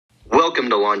Welcome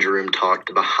to Laundry Room Talk,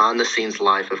 the behind-the-scenes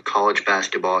life of college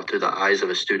basketball through the eyes of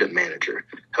a student manager,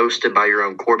 hosted by your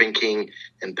own Corbin King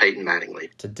and Peyton Mattingly.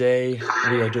 Today,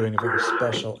 we are doing a very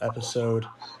special episode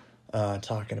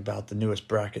talking about the newest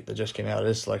bracket that just came out. It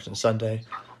is Selection Sunday,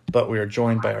 but we are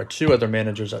joined by our two other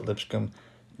managers at Lipscomb,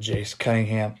 Jace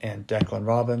Cunningham and Declan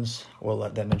Robbins. We'll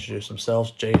let them introduce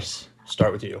themselves. Jace,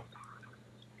 start with you.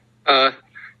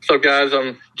 So, guys,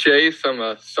 I'm Jace. I'm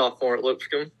a sophomore at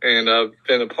Lipscomb, and I've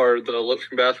been a part of the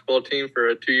Lipscomb basketball team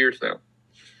for 2 years now.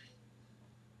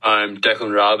 I'm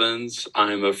Declan Robbins.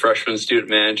 I'm a freshman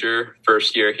student manager,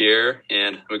 first year here,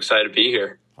 and I'm excited to be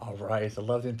here. All right. I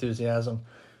love the enthusiasm.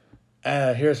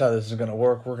 Here's how this is going to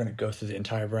work. We're going to go through the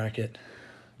entire bracket,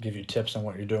 give you tips on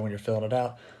what you're doing when you're filling it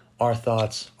out, our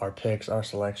thoughts, our picks, our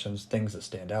selections, things that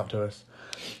stand out to us.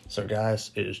 So,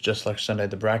 guys, it is just like Sunday.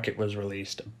 The bracket was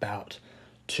released about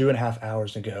 2.5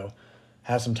 hours ago.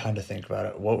 Have some time to think about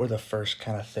it. What were the first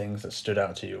kind of things that stood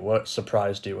out to you? What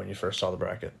surprised you when you first saw the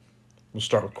bracket? We'll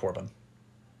start with Corbin.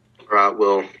 Right,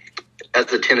 well,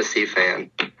 as a Tennessee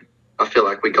fan, I feel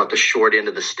like we got the short end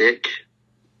of the stick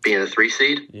being a 3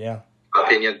 seed. Yeah. My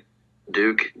opinion,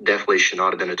 Duke definitely should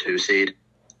not have been a 2 seed.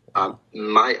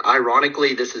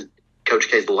 Ironically, this is Coach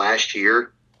K's last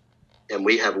year, and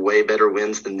we have way better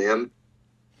wins than them,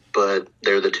 but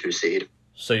they're the 2 seed.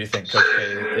 So you think Coach K,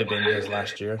 it being his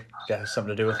last year, got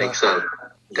something to do with that? I think so,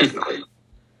 definitely.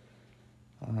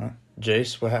 All right.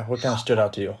 Jace, what kind of stood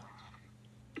out to you?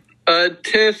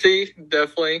 Tennessee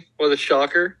definitely was a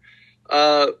shocker.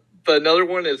 But another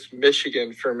one is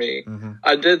Michigan for me. Mm-hmm.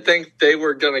 I did think they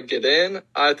were going to get in.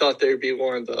 I thought they would be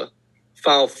one of the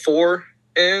Final Four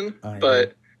in,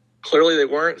 but clearly they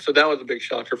weren't. So that was a big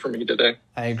shocker for me today.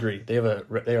 I agree. They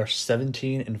are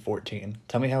 17-14.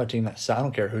 Tell me how a team I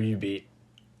don't care who you beat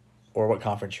or what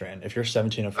conference you're in. If you're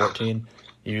 17-14,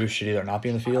 you should either not be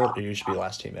in the field or you should be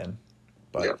last team in.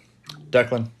 But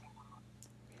Declan.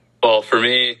 Well, for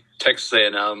me, Texas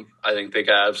A&M, I think they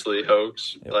got absolutely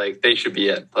hoaxed. Yep. Like, they should be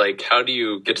in. Like, how do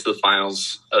you get to the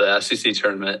finals of the SEC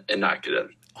tournament and not get in?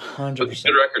 100%. With a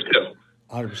good record, too.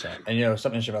 100%. And,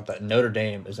 something interesting about that, Notre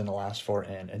Dame is in the last 4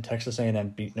 in, and Texas A&M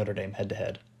beat Notre Dame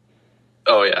head-to-head.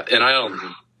 Oh, yeah. And I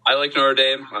like Notre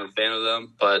Dame. I'm a fan of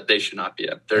them, but they should not be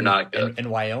in. They're not good. And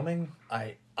Wyoming,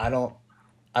 I don't know.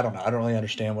 I don't really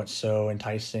understand what's so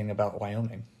enticing about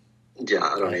Wyoming. Yeah,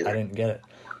 I don't either. I didn't get it.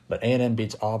 But A&M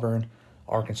beats Auburn,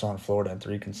 Arkansas, and Florida in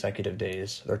 3 consecutive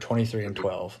days. They're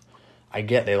 23-12. I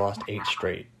get they lost 8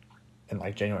 straight in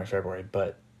January, February,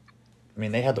 but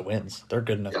they had the wins. They're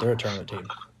good enough. They're a tournament team.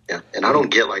 Yeah, and I don't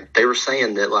get they were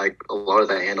saying that a lot of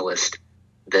the analysts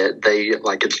that they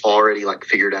it's already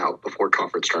figured out before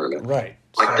conference tournament. Right.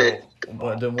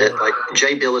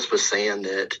 Jay Billis was saying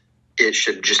that it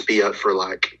should just be up for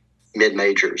mid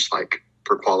majors,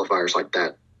 for qualifiers like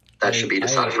that. That should be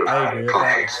decided for I agree with that in a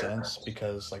conference. sense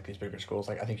because these bigger schools,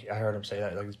 I think I heard him say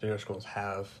that these bigger schools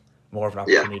have more of an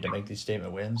opportunity to make these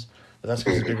statement wins. But that's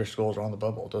because the bigger schools are on the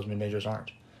bubble. Those mid majors aren't.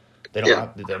 They don't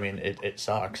have. It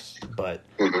sucks, but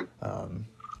I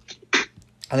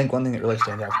think one thing that really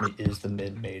stands out for me is the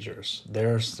mid majors.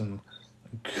 There are some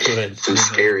good,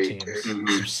 scary teams, some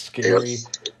scary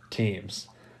teams.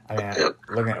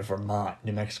 Looking at Vermont,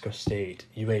 New Mexico State,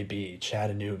 UAB,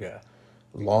 Chattanooga,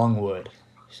 Longwood.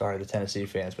 Sorry, the Tennessee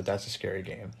fans, but that's a scary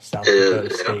game. South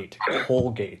Dakota State,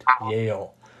 Colgate,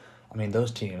 Yale.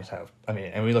 Those teams have.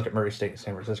 And we look at Murray State and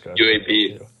San Francisco.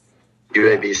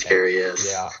 UAB scary, yes.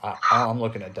 Yeah, I'm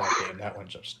looking at that game. That one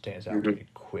just stands out to me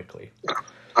quickly.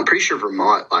 I'm pretty sure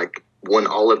Vermont won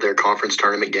all of their conference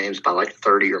tournament games by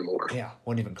 30 or more. Yeah,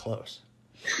 wasn't even close.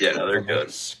 Yeah, no, they're good.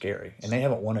 Scary, and they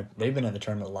haven't won. They've been in the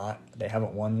tournament a lot. They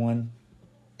haven't won one.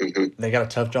 Mm-hmm. They got a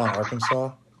tough draw in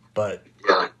Arkansas, but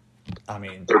yeah,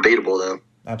 they're beatable though.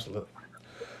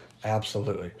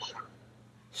 Absolutely.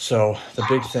 So the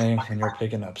big thing when you're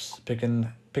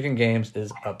picking games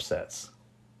is upsets.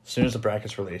 As soon as the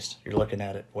bracket's released, you're looking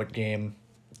at it. What game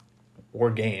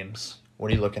or games?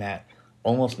 What are you looking at?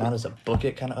 Almost not as a book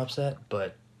it kind of upset,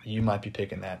 but you might be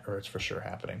picking that, or it's for sure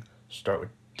happening. Start with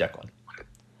Declan.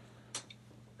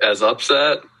 As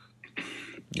upset,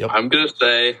 yep. I'm gonna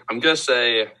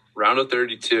say round of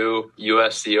 32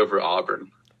 USC over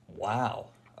Auburn. Wow.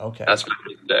 Okay. That's my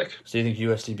pick. So you think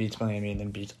USC beats Miami and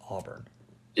then beats Auburn?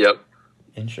 Yep.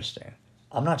 Interesting.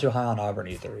 I'm not too high on Auburn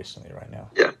either recently right now.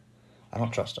 Yeah. I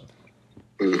don't trust them.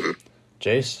 Mm-hmm.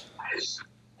 Jace?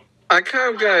 I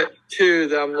kind of got 2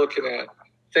 that I'm looking at.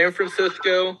 San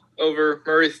Francisco over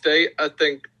Murray State. I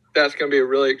think that's going to be a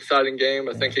really exciting game.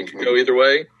 I think it could go either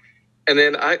way. And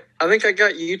then I think I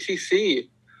got UTC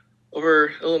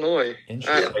over Illinois.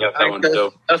 Interesting. I got that one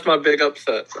too. That's my big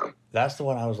upset. So. That's the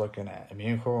one I was looking at. And me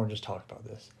and Corbin just talked about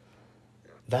this.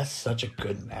 That's such a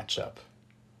good matchup.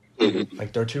 Mm-hmm.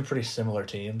 Like, they're two pretty similar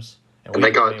teams. And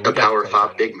they got the Power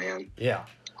 5 big man. Yeah.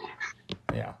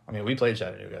 Yeah. I mean, we played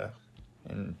Chattanooga.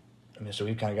 And, I mean, so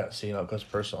we kind of got to see him up close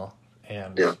and personal.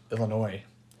 And Illinois,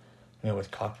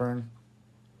 with Cockburn,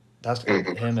 that's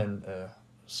him and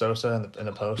Sosa in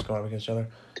the post going up against each other.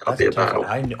 That's a tough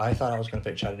one. I thought I was going to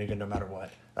pick Chattanooga no matter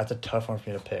what. That's a tough one for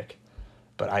me to pick.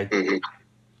 But I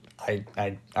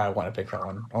want to pick that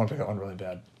one. I want to pick that one really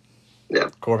bad. Yeah.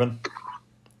 Corbin?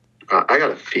 I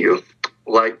got a few.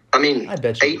 Like, I mean, I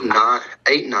bet you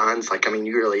 8-9's, like, I mean,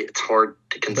 it's hard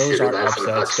to consider that as an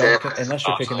upset. Unless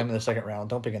you're picking them in the second round,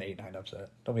 don't pick an 8-9 upset.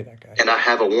 Don't be that guy. And I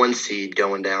have a 1 seed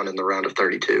going down in the round of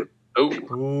 32.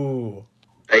 Ooh.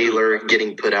 Baylor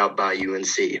getting put out by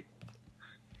UNC.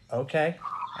 Okay.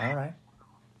 All right.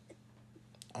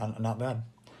 Not bad.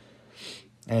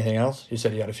 Anything else? You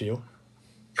said you had a few.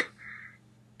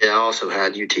 Yeah, I also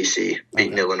had UTC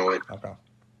beating Illinois.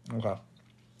 Okay.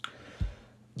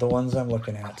 The ones I'm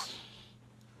looking at: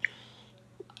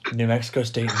 New Mexico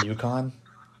State and UConn.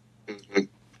 Mm-hmm.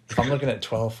 If I'm looking at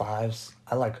 12-5s,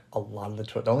 I like a lot of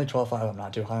the only 12-5 I'm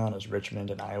not too high on is Richmond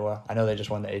and Iowa. I know they just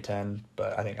won the A10,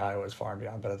 but I think Iowa is far and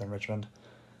beyond better than Richmond.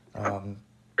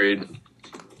 Agreed.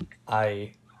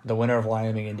 The winner of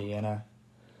Wyoming, Indiana.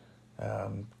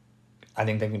 I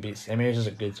think they can beat St. Mary's is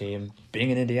a good team.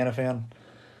 Being an Indiana fan,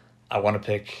 I want to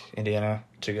pick Indiana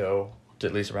to go to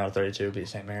at least around 32, beat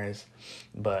St. Mary's.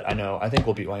 But I think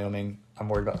we'll beat Wyoming. I'm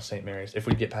worried about St. Mary's. If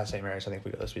we get past St. Mary's, I think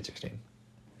we go to Sweet 16.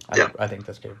 I think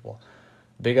that's capable.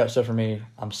 Big upset for me.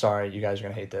 I'm sorry, you guys are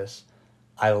going to hate this.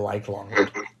 I like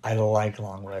Longwood.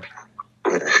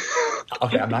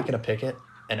 Okay, I'm not going to pick it.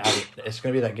 And it's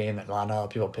going to be that game that not a lot of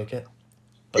people pick it.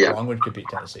 But Longwood could beat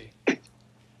Tennessee.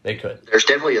 They could. There's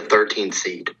definitely a 13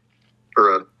 seed.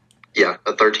 Or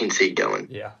a 13 seed going.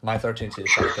 Yeah, my 13 seed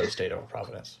is South Dakota State over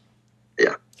Providence.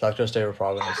 Yeah. South Dakota State over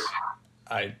Providence.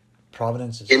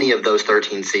 Providence is... Any of those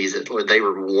 13 seeds, they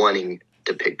were wanting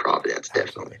to pick Providence,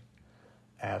 definitely.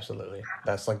 Absolutely.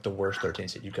 That's like the worst 13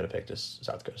 seed you could have picked is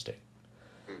South Dakota State.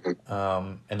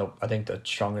 Mm-hmm. And I think the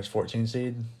strongest 14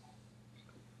 seed,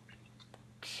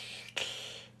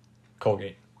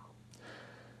 Colgate.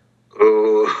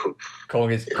 Oh.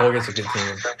 Colgate's a good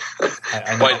team.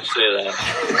 Why'd you say that?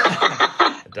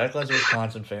 Declan's a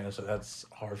Wisconsin fan, so that's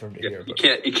hard for me to hear. You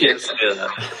can't say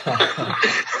that.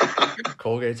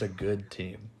 Colgate's a good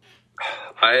team.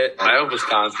 I have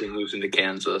Wisconsin losing to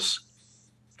Kansas.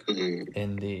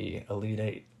 In the Elite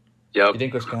Eight. Yep. You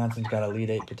think Wisconsin's got Elite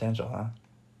Eight potential, huh?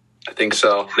 I think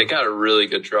so. They got a really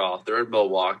good draw. They're in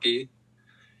Milwaukee.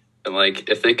 And,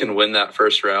 if they can win that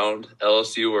first round,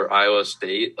 LSU or Iowa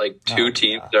State, two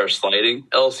teams that are sliding,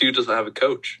 LSU doesn't have a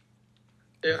coach.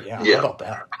 Yeah. How about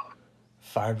that?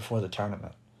 Fired before the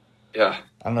tournament. Yeah.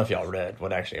 I don't know if y'all read we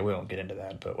won't get into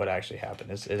that, but what actually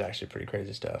happened is actually pretty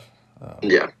crazy stuff.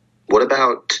 What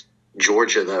about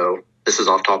Georgia, though? This is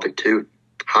off topic, too.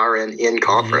 Higher in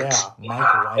conference. Yeah,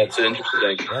 Mike White. That's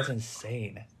interesting. That's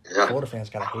insane. Yeah. Florida fans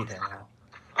got to hate him now.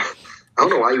 I don't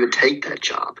know why you would take that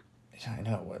job. Yeah, I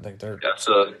know. That's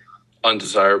a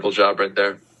undesirable job right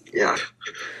there. Yeah,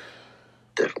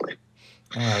 definitely.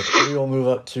 All right, we will move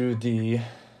up to the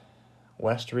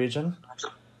West region.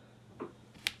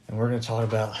 And we're going to talk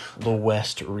about the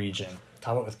West region.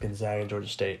 Talk about with Gonzaga, Georgia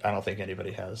State. I don't think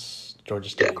anybody has Georgia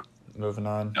State moving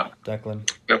on. No. Declan?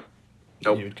 Nope.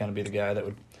 You would kind of be the guy that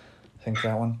would think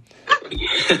that one.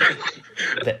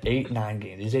 The 8-9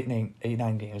 games. These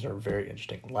 8-9 games are very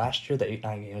interesting. Last year, the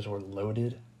 8-9 games were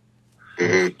loaded.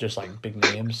 Just big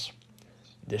names.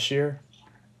 This year,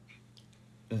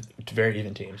 very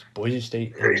even teams. Boise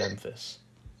State and Memphis.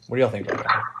 What do y'all think about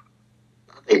that?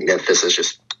 I think Memphis is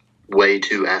just way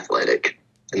too athletic,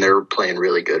 and they're playing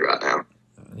really good right now.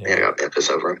 Yeah, I got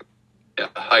Memphis over them. Yeah,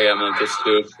 I got Memphis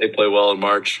too. They play well in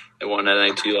March. They won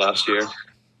NIT last year.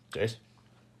 Jace?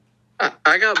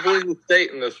 I got Boise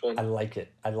State in this one. I like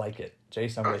it.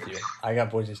 Jace, I'm with you. I got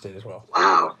Boise State as well.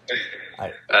 Wow.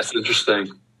 That's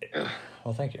interesting.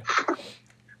 Well, thank you.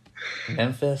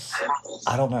 Memphis,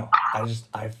 I don't know.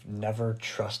 I've never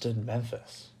trusted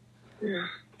Memphis. Yeah.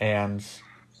 And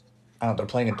they're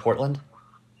playing in Portland.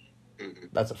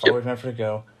 That's a far away from Memphis to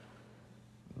go.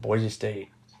 Boise State,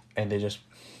 and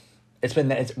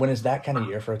when it's that kind of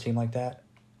year for a team like that,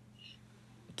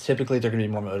 typically they're going to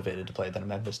be more motivated to play than a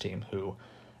Memphis team who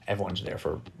everyone's there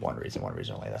for one reason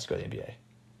only. That's go to the NBA.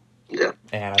 Yeah.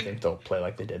 And I think they'll play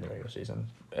like they did in the regular season,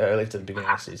 or at least at the beginning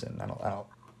of the season. I don't.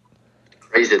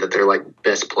 Crazy that their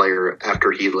best player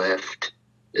after he left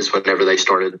is whenever they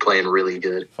started playing really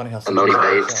good. Funny how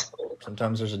Amoni Bates.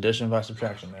 Sometimes there's addition by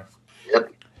subtraction there.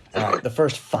 Yep. All right, the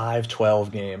first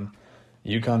 5-12 game,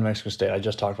 UConn, Mexico State. I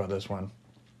just talked about this one.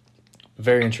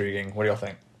 Very intriguing. What do y'all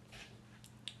think?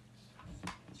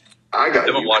 I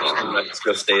haven't watched New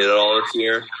Mexico State at all this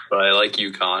year, but I like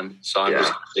UConn, so I'm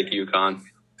just going to take UConn.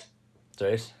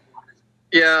 Jace?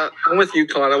 Yeah, I'm with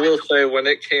UConn. I will say when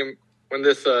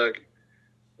this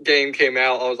game came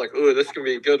out, I was like, ooh, this can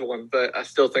be a good one, but I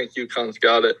still think UConn's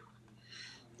got it.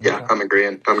 Yeah, Okay. I'm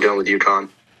agreeing. I'm going with UConn.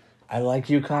 I like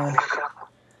UConn.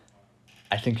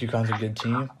 I think UConn's a good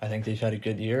team. I think they've had a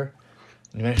good year.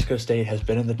 New Mexico State has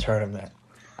been in the tournament.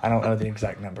 I don't know the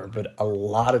exact number, but a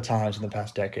lot of times in the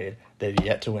past decade, they've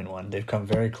yet to win one. They've come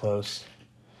very close.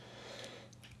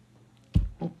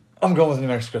 I'm going with New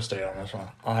Mexico State on this one.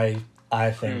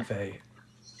 I think they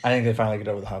finally get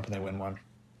over the hump and they win one.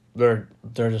 They're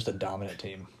just a dominant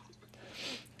team.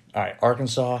 All right,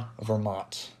 Arkansas,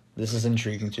 Vermont. This is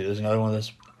intriguing too. There's another one of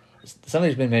this. Some of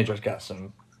these mid-majors got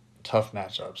some tough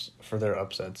matchups for their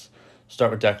upsets. Start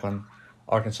with Declan,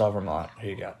 Arkansas, Vermont. Who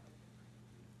you got?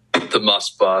 The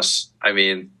Must Bus. I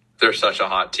mean, they're such a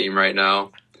hot team right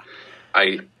now.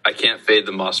 I can't fade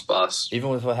the Must Bus. Even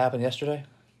with what happened yesterday,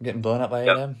 getting blown up by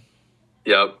Yep. A&M.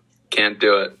 Yep, can't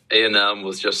do it. A&M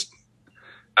was just,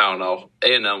 I don't know.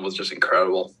 A&M was just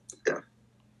incredible.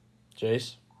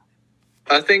 Jace.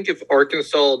 I think if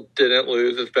Arkansas didn't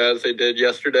lose as bad as they did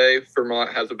yesterday,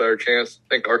 Vermont has a better chance. I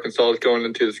think Arkansas is going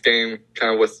into this game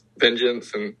kind of with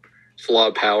vengeance and it's a lot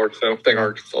of power, so I think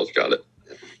Arkansas's got it.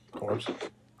 Of course.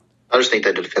 I just think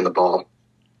they defend the ball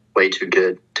way too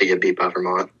good to get beat by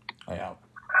Vermont. Oh, yeah.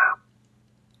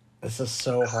 This is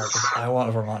so hard because I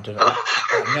want Vermont to. No.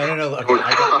 Okay,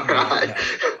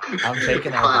 I'm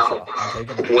taking Arkansas. I'm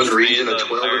taking One region of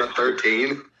 12 and a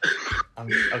 13.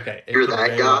 Okay. You're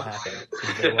that guy?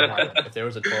 If there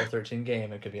was a 12-13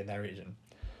 game, it could be in that region.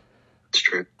 It's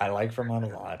true. I like Vermont a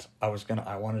lot. I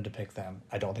wanted to pick them.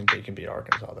 I don't think they can beat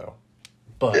Arkansas though.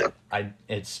 But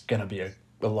it's gonna be a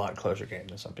lot closer game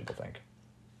than some people think.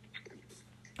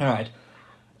 All right.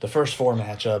 The first 4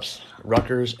 matchups,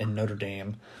 Rutgers and Notre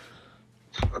Dame.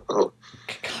 Oh,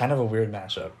 Kind of a weird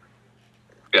matchup.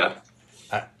 Yeah.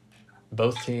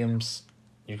 Both teams,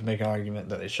 you can make an argument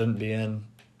that they shouldn't be in.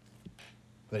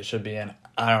 They should be in.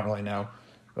 I don't really know.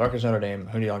 Rutgers, Notre Dame,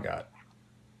 who do y'all got?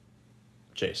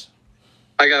 Chase.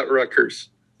 I got Rutgers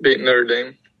beating Notre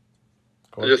Dame.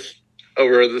 Just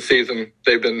over the season,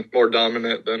 they've been more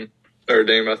dominant than Notre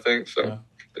Dame, I think, so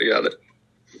they got it.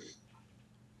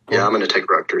 yeah, I'm going to take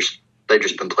Rutgers. They've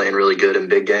just been playing really good in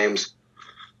big games.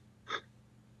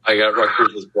 I got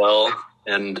Rutgers as well,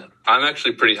 and I'm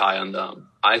actually pretty high on them.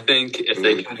 I think if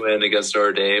they can win against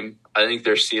Notre Dame, I think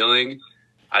their ceiling,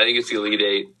 I think it's the Elite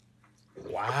Eight.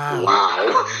 Wow.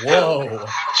 Whoa. Whoa.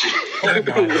 Oh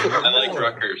my I like Lord.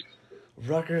 Rutgers.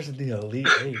 Rutgers in the Elite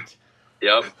Eight.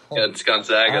 Yep, against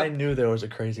Gonzaga. I knew there was a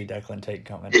crazy Declan take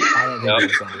coming. I didn't think it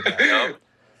was going to be that. Yep.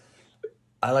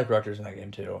 I like Rutgers in that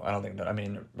game too.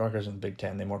 Rutgers in the Big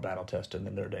Ten, they more battle tested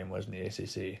than Notre Dame was in the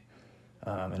ACC.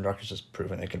 And Rutgers has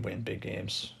proven they can win big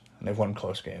games. And they've won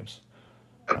close games.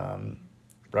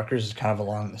 Rutgers is kind of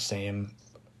along the same.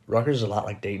 Rutgers is a lot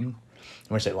like Dayton,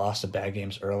 in which they lost some bad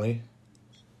games early.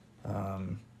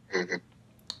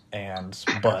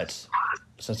 But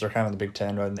since they're kind of in the Big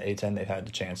Ten rather than the A-10, they've had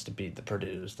the chance to beat the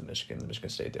Purdue's, the Michigan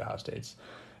State, the Ohio States.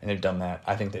 And they've done that.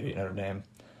 I think they beat Notre Dame.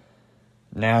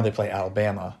 Now they play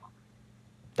Alabama.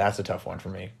 That's a tough one for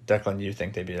me. Declan, you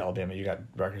think they beat Alabama. You got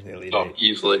Rutgers in the Elite Eight.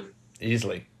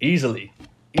 Easily. Easily.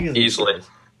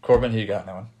 Corbin, who you got in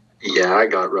that one? Yeah, I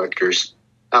got Rutgers.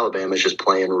 Alabama's just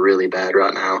playing really bad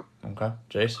right now. Okay.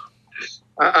 Jace?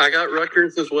 I got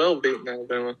Rutgers as well beating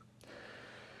Alabama.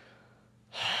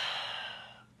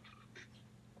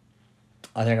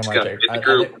 I think I might take.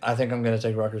 I think I'm going to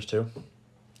take Rutgers too.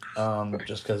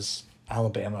 Just because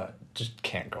Alabama just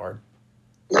can't guard.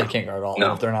 They can't guard at all.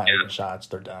 No. If they're not hitting shots,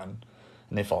 they're done,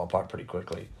 and they fall apart pretty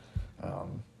quickly.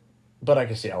 But I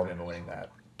can see Alabama winning that.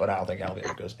 But I don't think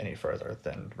Alabama goes any further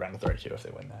than round of 32 if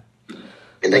they win that.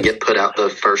 And they get put out the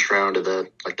first round of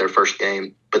their first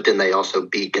game, but then they also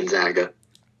beat Gonzaga.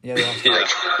 Yeah, they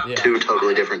also, Two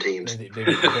totally different teams. They've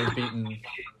beaten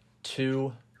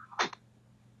two.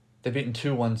 They've beaten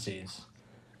 2 1 seeds,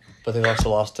 but they've also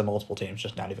lost to multiple teams,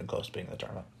 just not even close to being in the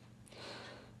tournament.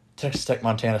 Texas Tech,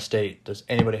 Montana State. Does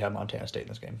anybody have Montana State in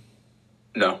this game?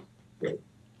 No.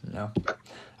 No,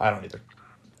 I don't either.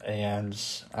 And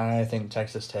I think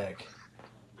Texas Tech,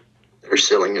 Their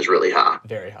ceiling is really high.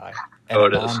 very high. And Oh,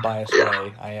 in it a is. non-biased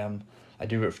way, I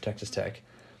do root for Texas Tech.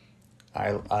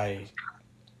 I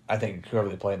I think whoever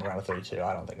they play in the round of 32,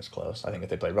 I don't think it's close. I think if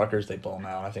they play Rutgers, they blow them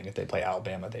out. I think if they play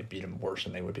Alabama, they beat them worse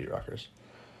than they would beat Rutgers.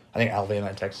 I think Alabama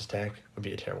and Texas Tech would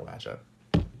be a terrible matchup.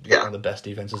 Yeah. One of the best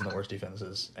defenses and the worst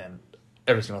defenses, and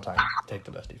every single time, take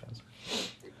the best defense.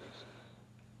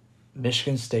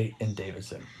 Michigan State and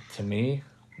Davidson. To me,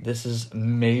 this is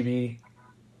maybe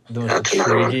the most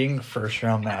intriguing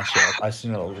first-round matchup I've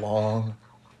seen in a long,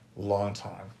 long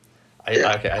time. I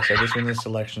said this when the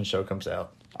selection show comes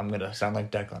out. I'm going to sound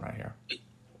like Declan right here.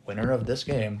 Winner of this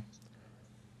game,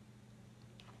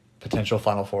 potential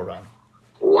Final Four run.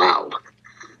 Wow.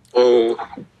 Oh,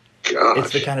 gosh.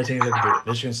 It's the kind of team that can do it.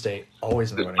 Michigan State,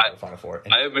 always in the running for the Final Four.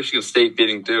 And I have Michigan State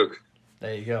beating Duke.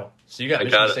 there you go. So you got I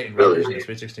Michigan got it. State and Rutgers in Really? the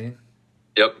Sweet 16?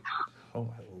 Yep. Oh,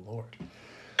 my Lord.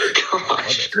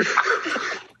 Gosh.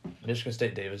 Michigan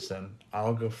State, Davidson.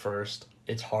 I'll go first.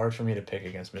 It's hard for me to pick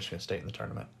against Michigan State in the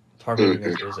tournament. It's hard for me to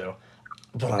pick against Izzo.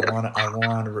 But I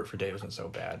want to root for Davidson so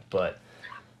bad. But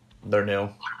they're new.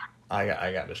 I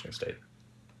got Michigan State.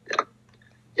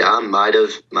 Yeah,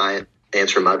 my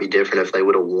answer might be different if they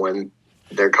would have won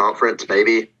their conference,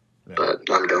 maybe. Yeah. But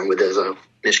I'm going with Izzo,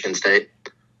 Michigan State.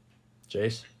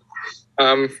 Jace?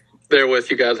 there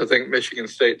with you guys. I think Michigan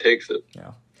State takes it.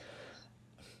 Yeah.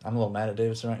 I'm a little mad at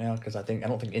Davidson right now because I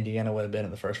don't think Indiana would have been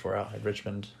in the first four out had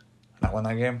Richmond not won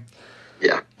that game.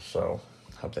 Yeah. So,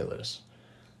 hope they lose.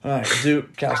 All right,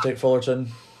 Duke, Cal State,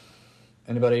 Fullerton.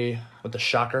 Anybody with the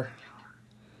shocker?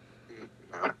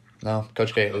 No?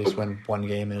 Coach K at least win one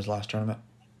game in his last tournament?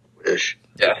 Wish.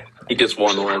 Yeah, he gets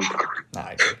one win. Nah,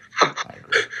 I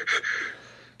agree.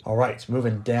 All right,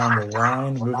 moving down the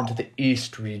line, moving to the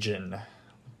East region,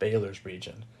 Baylor's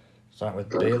region. Starting with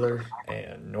Baylor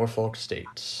and Norfolk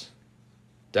State.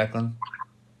 Declan,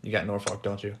 you got Norfolk,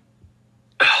 don't you?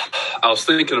 I was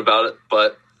thinking about it,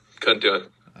 but couldn't do it.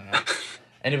 All right.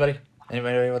 Anybody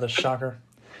with a shocker?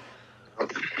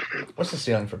 What's the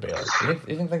ceiling for Baylor?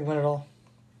 You think they can win it all?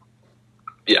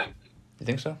 Yeah. You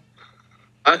think so?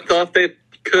 I thought they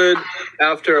could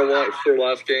after I watched their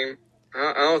last game.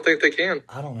 I don't think they can.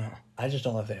 I don't know. I just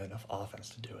don't know if they have enough offense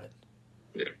to do it.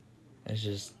 Yeah. It's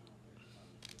just,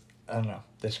 I don't know.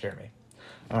 They scare me.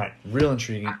 All right, real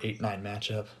intriguing 8-9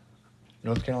 matchup.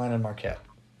 North Carolina and Marquette.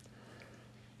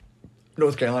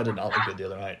 North Carolina did not look good the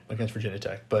other night against Virginia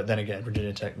Tech, but then again,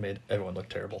 Virginia Tech made everyone look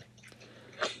terrible.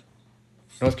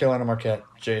 North Carolina, Marquette.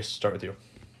 Jace, start with you.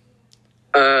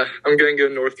 I'm going to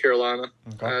go North Carolina.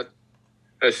 Okay.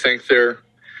 I think they're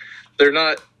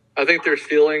not. I think they're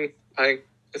stealing. I think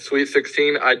Sweet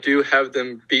 16. I do have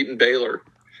them beating Baylor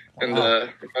in the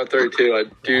round 32. I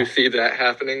do see that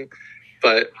happening,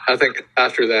 but I think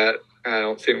after that, I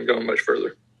don't see them going much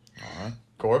further. All right.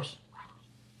 Corbs?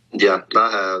 Yeah,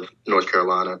 I have North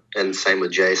Carolina, and same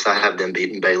with Jace. I have them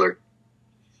beating Baylor.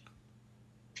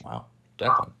 Wow.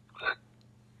 Declan?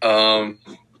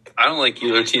 I don't like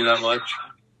either team that much.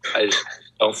 I just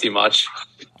don't see much.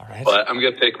 All right. But I'm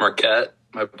going to pick Marquette.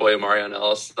 My boy Marion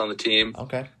Ellis is on the team.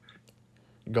 Okay.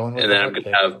 Going with And then the I'm going to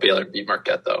pick. have Baylor beat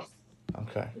Marquette, though.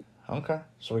 Okay.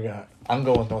 So I'm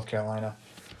going with North Carolina.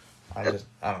 I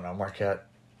don't know. Marquette.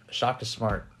 Shocked is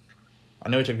smart. I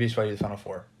know he took BYU to the Final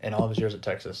Four. In all of his years at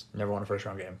Texas, never won a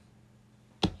first-round game.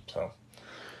 So,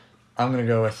 I'm going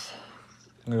to go with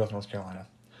North Carolina.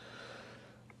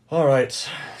 All right.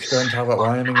 Let's go ahead and talk about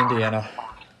Wyoming, Indiana.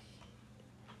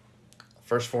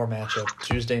 First four matchup,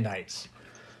 Tuesday nights.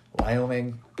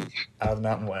 Wyoming out of the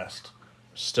Mountain West.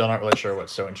 Still not really sure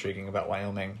what's so intriguing about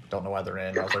Wyoming. Don't know why they're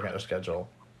in. I was looking at their schedule.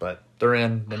 But they're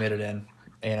in. They made it in.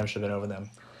 A&M should have been over them.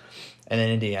 And then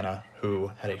Indiana,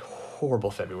 who had a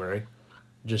horrible February.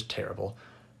 Just terrible.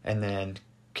 And then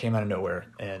came out of nowhere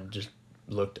and just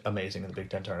looked amazing in the Big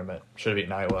Ten tournament. Should have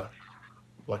beaten Iowa.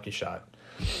 Lucky shot.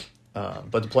 But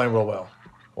they're playing real well.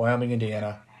 Wyoming,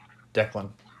 Indiana. Declan.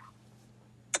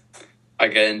 I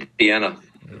got Indiana.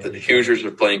 Yeah, The Hoosiers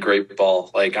are playing great ball.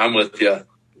 Like, I'm with you.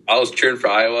 I was cheering for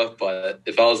Iowa, but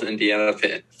if I was an Indiana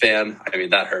fan, I mean,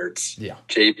 that hurts. Yeah.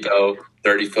 J-Bo,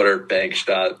 30-footer, bank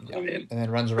shot. Yeah. I mean, And then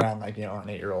runs around like, an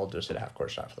 8-year-old just hit a half-court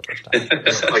shot for the first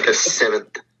time. Like a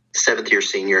seventh-year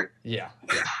senior. Yeah.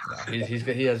 No,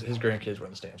 he has his grandkids were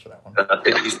in the stands for that one.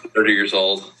 he's 30 years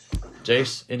old.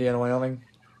 Jace, Indiana, Wyoming.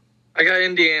 I got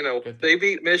Indiana. Good. They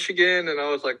beat Michigan, and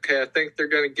I was like, okay, I think they're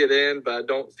going to get in, but I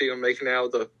don't see them making it out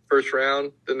of the first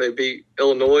round. Then they beat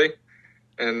Illinois,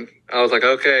 and I was like,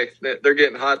 okay, they're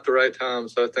getting hot at the right time,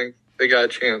 so I think they got a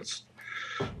chance.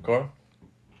 Cora?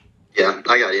 Yeah,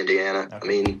 I got Indiana. Okay. I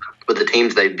mean, with the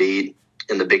teams they beat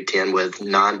in the Big Ten with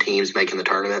 9 teams making the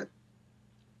tournament,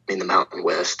 I mean, the Mountain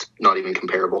West, not even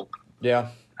comparable. Yeah.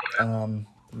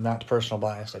 Not personal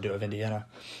bias. I do have Indiana.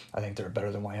 I think they're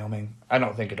better than Wyoming. I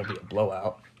don't think it'll be a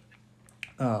blowout.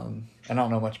 And I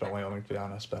don't know much about Wyoming, to be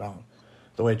honest, but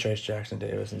the way Trace Jackson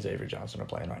Davis and Xavier Johnson are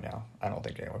playing right now, I don't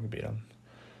think anyone can beat them.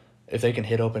 If they can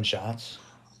hit open shots,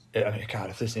 God,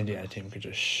 if this Indiana team could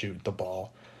just shoot the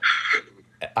ball,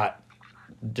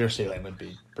 their ceiling would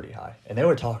be pretty high. And there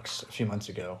were talks a few months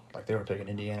ago, like they were picking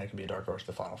Indiana could be a dark horse to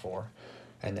the Final Four,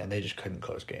 and then they just couldn't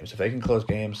close games. If they can close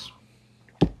games,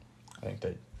 I think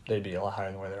they'd be a lot higher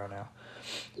than where they are now.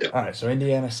 Yeah. All right, so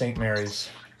Indiana, St. Mary's.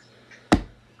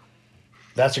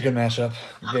 That's a good matchup.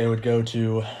 They would go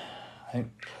to, I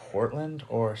think, Portland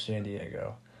or San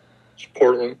Diego. It's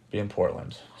Portland. Be in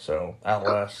Portland. So out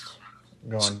west,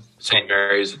 going St.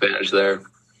 Mary's advantage there.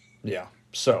 Yeah.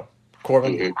 So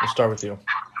Corbin, we'll start with you.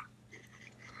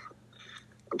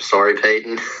 I'm sorry,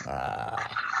 Peyton.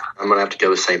 I'm gonna have to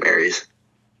go with St. Mary's.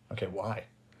 Okay, why?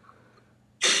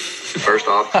 First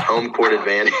off, home court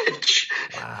advantage.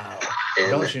 Wow.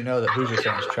 Don't you know that Hoosier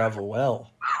fans travel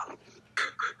well?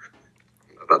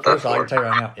 About First that of all, I far. can tell you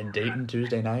right now, in Dayton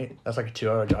Tuesday night, that's like a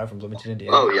 2-hour drive from Bloomington,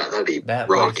 Indiana. Oh yeah, that'd be That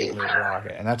rocking.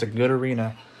 rocket. And that's a good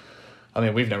arena. I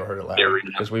mean, we've never heard it loud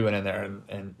because we went in there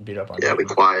and beat up on Yeah, we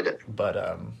Dayton. quieted it.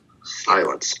 But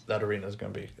Silence. that arena is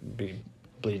going to be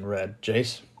bleeding red.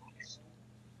 Jace?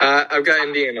 I've got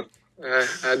Indiana.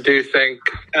 I do think,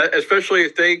 especially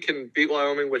if they can beat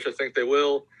Wyoming, which I think they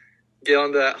will, get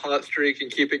on that hot streak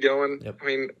and keep it going. Yep. I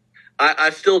mean, I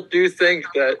still do think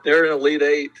that they're an Elite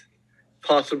Eight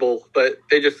possible, but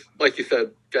they just, like you said,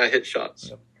 got to hit shots.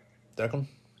 Yep. Declan?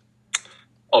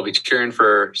 I'll be cheering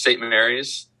for St.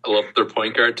 Mary's. I love their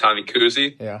point guard, Tommy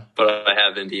Kuzi, Yeah. but I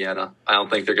have Indiana. I don't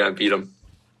think they're going to beat them.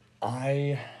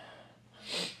 I'm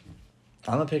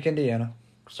going to pick Indiana.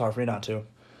 Sorry for me not to.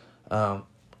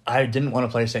 I didn't want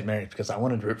to play St. Mary's because I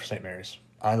wanted to root for St. Mary's.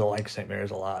 I like St. Mary's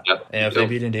a lot. Yep. And if they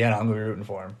beat Indiana, I'm going to be rooting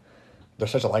for them. They're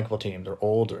such a likable team. They're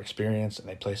old, they're experienced, and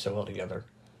they play so well together.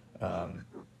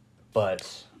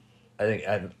 But I think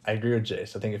I agree with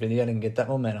Jace. I think if Indiana can get that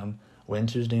momentum, win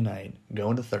Tuesday night, go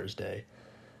into Thursday,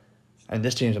 and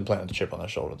this team's been playing with the chip on their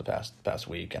shoulder the past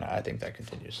week, and I think that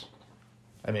continues.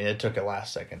 I mean, it took a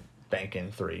last-second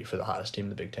bank-in 3 for the hottest team in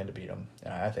the Big Ten to beat them,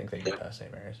 and I think they can get past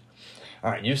St. Mary's.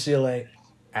 All right, UCLA,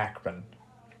 Akron.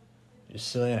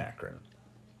 UCLA and Akron.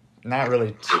 Not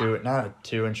a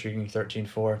too intriguing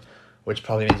 13-4, which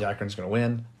probably means Akron's going to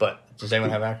win, but does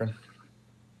anyone have Akron?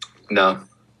 No.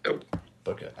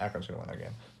 Book it. Akron's going to win that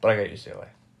game. But I got UCLA.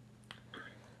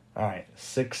 All right,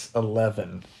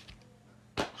 6-11.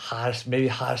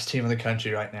 Hottest team in the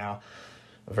country right now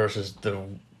versus the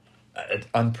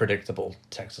unpredictable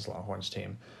Texas Longhorns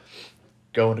team.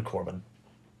 Going to Corbin.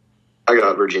 I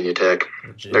got Virginia Tech.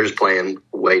 They're just playing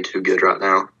way too good right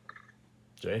now.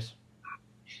 Jace?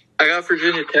 I got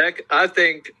Virginia Tech. I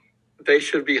think they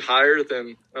should be higher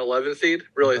than an 11 seed.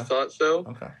 Really thought so.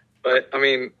 Okay. But, I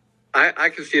mean, I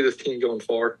can see this team going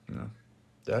far. No.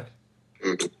 Deck?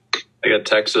 I got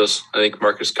Texas. I think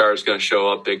Marcus Carr is going to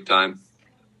show up big time.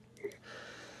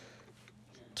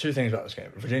 Two things about this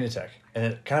game. Virginia Tech, and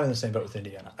it, kind of in the same boat with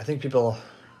Indiana. I think people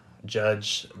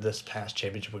judge this past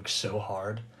championship week so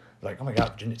hard. Like, oh my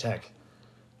God, Virginia Tech.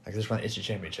 Like, this won the NCAA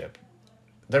championship.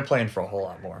 They're playing for a whole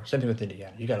lot more. Same thing with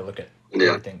Indiana. You got to look at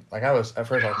everything. Like, at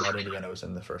first I was mad Indiana was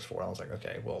in the first 4. I was like,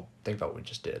 okay, well, think about what we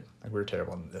just did. Like, we were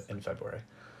terrible in February.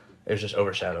 It was just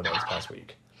overshadowed by this past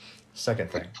week.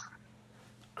 Second thing,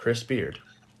 Chris Beard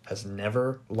has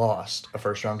never lost a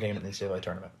first-round game in the NCAA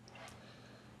tournament.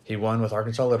 He won with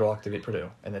Arkansas Little Rock to beat Purdue,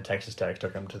 and then Texas Tech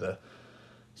took him to the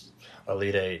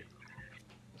Elite Eight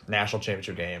national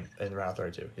championship game in round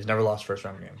 32. He's never lost a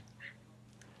first-round game.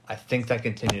 I think that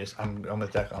continues. I'm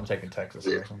taking Texas.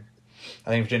 Yeah. I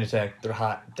think Virginia Tech, they're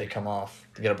hot. They come off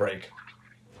to get a break.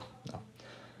 No.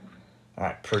 All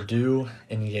right, Purdue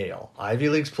and Yale. Ivy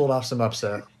League's pulled off some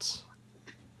upsets.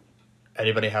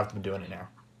 Anybody have them doing it now?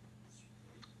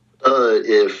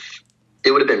 If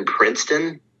it would have been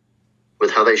Princeton,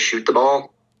 with how they shoot the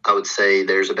ball, I would say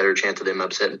there's a better chance of them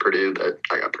upsetting Purdue, but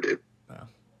I got Purdue. No.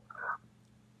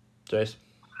 Jace?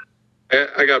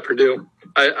 I got Purdue.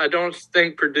 I don't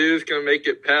think Purdue's going to make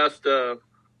it past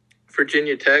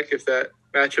Virginia Tech if that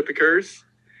matchup occurs,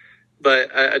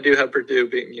 but I do have Purdue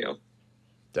beating Yale.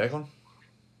 Declan?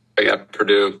 I got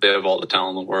Purdue. They have all the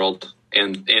talent in the world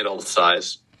and all the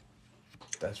size.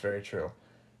 That's very true.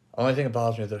 Only thing that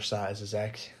bothers me with their size is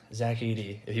Zach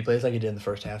Edey. If he plays like he did in the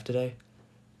first half today,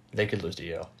 they could lose to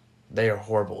Yale. They are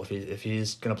horrible. If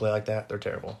he's going to play like that, they're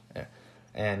terrible. Yeah.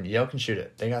 And Yale can shoot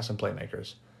it. They got some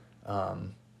playmakers. I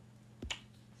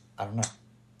don't know.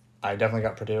 I definitely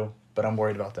got Purdue, but I'm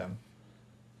worried about them.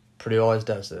 Purdue always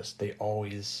does this. They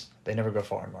never go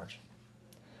far in March.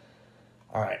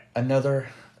 All right, another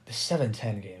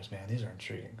 7-10 games, man. These are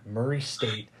intriguing. Murray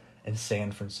State and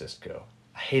San Francisco.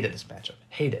 I hated this matchup.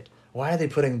 Hate it. Why are they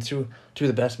putting two of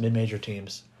the best mid-major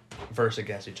teams versus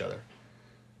against each other?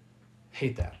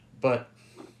 Hate that. But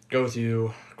go with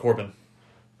you, Corbin.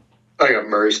 I got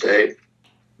Murray State.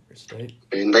 Murray State.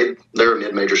 I mean, they're a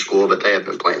mid-major school, but they have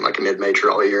been playing like a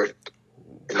mid-major all year.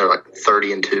 And they're like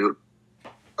 30-2,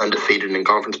 undefeated in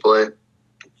conference play.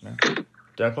 Yeah.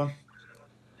 Declan?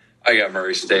 I got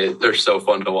Murray State. They're so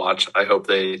fun to watch. I hope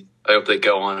they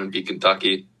go on and beat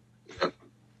Kentucky.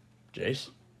 Jace?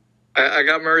 I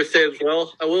got Murray State as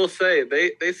well. I will say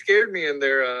they scared me in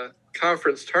their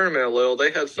conference tournament a little.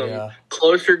 They had some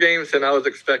closer games than I was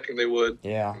expecting they would.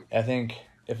 Yeah, I think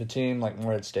if a team like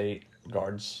Morgan State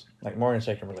guards, like Morgan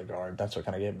State can really guard, that's what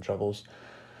kind of gave them troubles.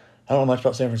 I don't know much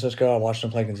about San Francisco. I watched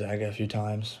them play Gonzaga a few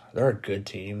times. They're a good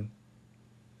team.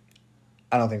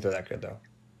 I don't think they're that good, though.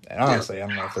 And honestly, I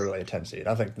don't know if they're really a 10 seed.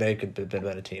 I think they could have been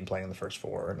a team playing in the first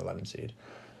 4 or an 11 seed.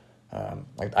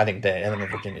 I think they and then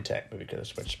Virginia Tech maybe could have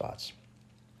switched spots.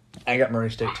 I got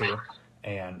Murray State too,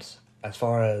 and as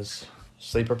far as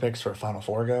sleeper picks for a Final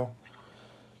Four go,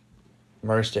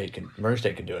 Murray State can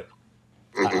do it.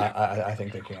 Mm-hmm. I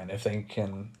think they can. If they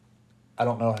can, I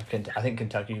don't know. I think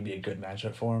Kentucky would be a good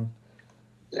matchup for them.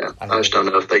 Yeah, I just don't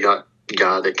know if they got a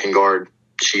guy that can guard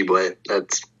Sheboy.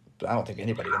 I don't think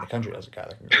anybody in the country has a guy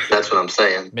that can guard. That's what I'm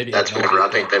saying. Maybe that's whenever I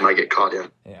think they might get caught in.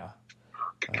 Yeah.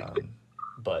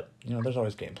 But, there's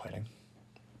always game planning.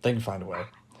 They can find a way.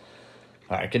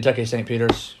 All right, Kentucky, St.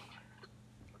 Peter's.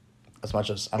 As much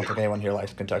as I don't think anyone here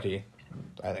likes Kentucky,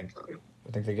 I think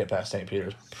they get past St.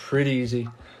 Peter's pretty easy.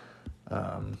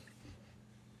 All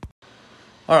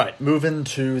right, moving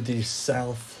to the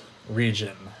South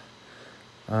region.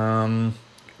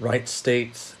 Wright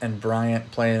State and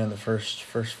Bryant playing in the first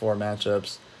 4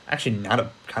 matchups. Actually,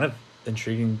 kind of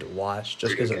intriguing to watch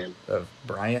just because of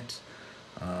Bryant.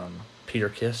 Peter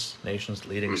Kiss, nation's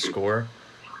leading scorer.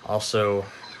 Also,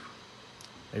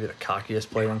 maybe the cockiest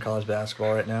player in college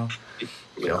basketball right now.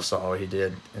 We all saw what he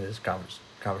did in his conference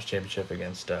championship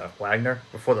against Wagner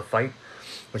before the fight,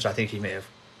 which I think he may have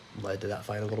led to that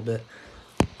fight a little bit.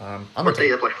 Weren't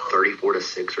they up like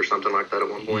 34-6 or something like that at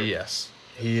one point? Yes.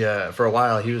 He for a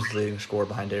while he was the leading scorer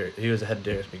behind he was ahead of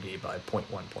Darius McGee by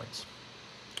 0.1 points,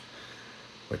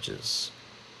 which is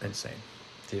insane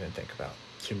to even think about.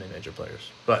 2 mid-major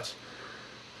players, but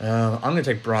I'm going to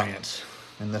take Bryant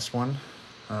in this one.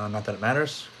 Not that it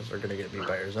matters because they're going to get beat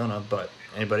by Arizona, but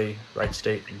anybody, Wright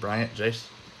State and Bryant, Jace?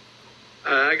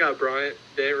 I got Bryant.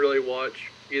 Didn't really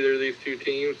watch either of these two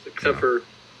teams except for,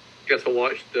 I guess I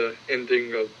watched the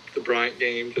ending of the Bryant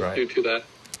game just due to that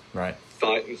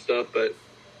fight and stuff, but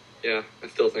yeah, I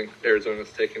still think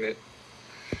Arizona's taking it.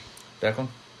 Declan?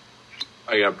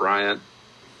 I got Bryant.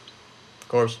 Of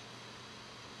course.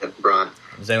 Yep, Bryant.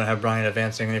 Does anyone have Bryant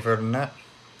advancing any further than that?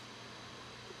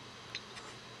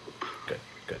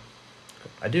 Good.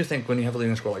 I do think when you have a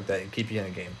leading score like that, it keep you in a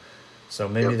game. So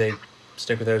maybe they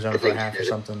stick with Arizona for a half or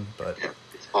something. But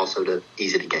it's also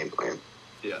easy to game plan.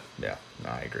 Yeah. No,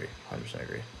 I agree. 100%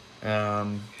 agree.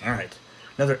 All right.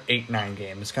 Another 8-9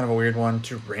 game. It's kind of a weird one.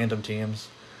 2 random teams.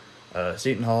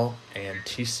 Seton Hall and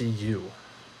TCU.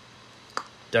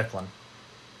 Declan.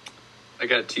 I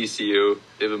got TCU.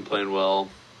 They've been playing well.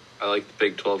 I like the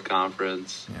Big 12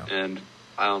 conference, and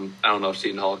I don't know if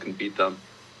Seton Hall can beat them.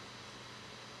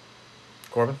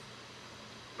 Corbin?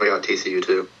 I got TCU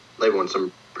too. They've won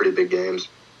some pretty big games.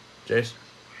 Jace?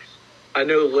 I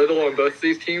know little on both of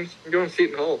these teams. I'm going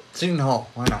Seton Hall. Seton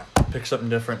Hall. Why not? Pick something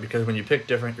different because when you pick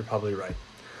different, you're probably right.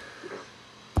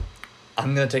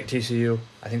 I'm going to take TCU.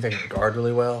 I think they can guard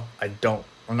really well.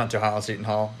 I'm not too high on Seton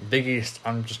Hall. Big East,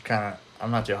 I'm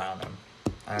not too high on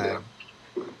them.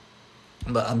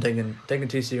 But I'm taking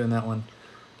TCU in that one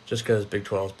just because Big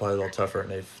 12 is probably a little tougher, and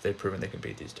they've proven they can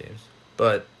beat these teams.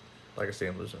 But, like I say,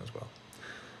 I'm losing as well.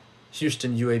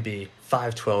 Houston UAB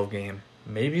 5-12 game.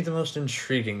 Maybe the most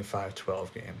intriguing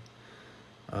 5-12 game.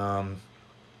 I'm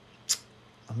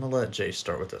going to let Jay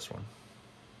start with this one.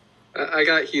 I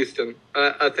got Houston.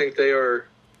 I think they're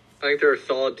a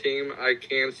solid team. I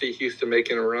can see Houston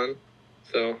making a run.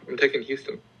 So I'm taking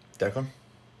Houston. Declan?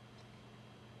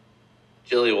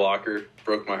 Jelly Walker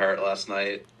broke my heart last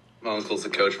night. My uncle's the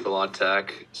coach for La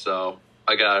Tech, so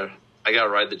I got to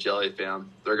ride the Jelly fam.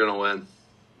 They're gonna win.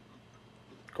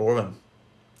 Corbin.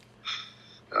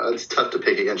 It's tough to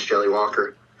pick against Jelly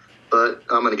Walker, but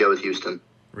I'm going to go with Houston.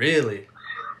 Really?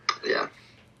 Yeah.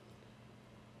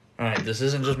 All right, this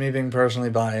isn't just me being personally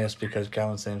biased because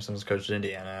Calvin Sampson's coached at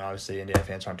Indiana, and obviously Indiana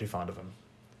fans aren't too fond of him.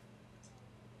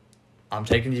 I'm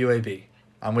taking UAB.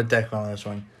 I'm with Declan on this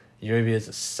one. UAB is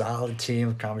a solid team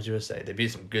of Conference USA. They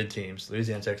beat some good teams.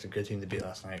 Louisiana Tech's a good team to beat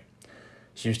last night.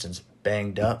 Houston's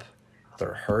banged up.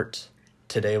 They're hurt.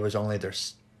 Today was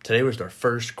their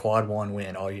first quad one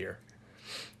win all year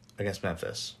against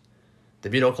Memphis. They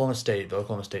beat Oklahoma State, but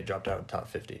Oklahoma State dropped out of the top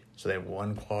 50. So they have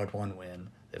one quad one win.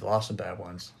 They've lost some bad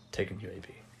ones, taking UAB.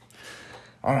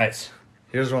 All right,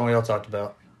 here's one we all talked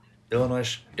about: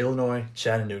 Illinois,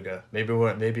 Chattanooga. Maybe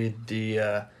one of the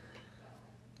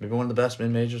best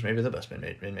mid majors, maybe the best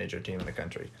mid major team in the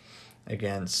country,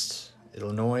 against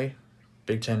Illinois,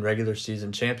 Big Ten regular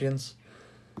season champions.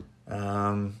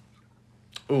 Fun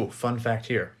fact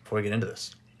here before we get into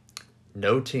this: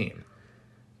 no team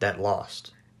that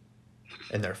lost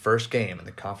in their first game in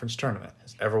the conference tournament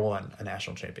has ever won a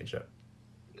national championship.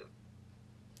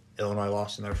 Illinois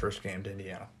lost in their first game to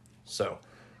Indiana. So,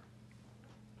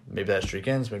 maybe that streak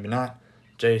ends, maybe not.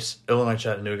 Jace, Illinois,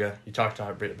 Chattanooga, you talked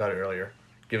about it earlier.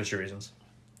 Give us your reasons.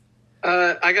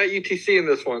 I got UTC in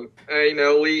this one.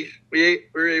 We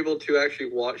were able to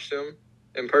actually watch them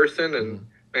in person, and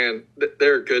man,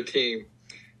 they're a good team.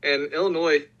 And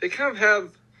Illinois, they kind of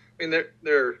have.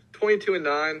 They're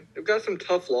 22-9. They've got some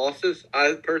tough losses.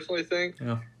 I personally think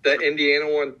that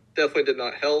Indiana one definitely did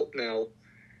not help. Now,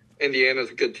 Indiana's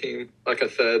a good team, like I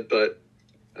said, but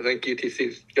I think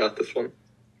UTC's got this one.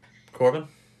 Corbin?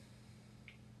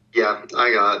 Yeah,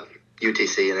 I got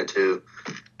UTC in it too.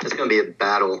 It's going to be a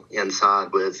battle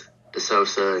inside with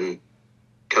DeSosa and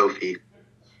Kofi.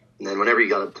 And then whenever you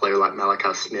got a player like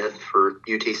Malachi Smith for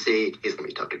UTC, he's going to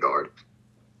be tough to guard.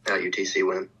 UTC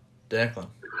win. Declan?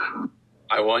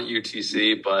 I want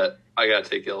UTC, but I got to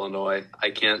take Illinois.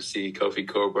 I can't see Kofi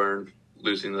Coburn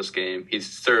losing this game. He's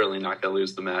certainly not going to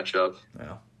lose the matchup.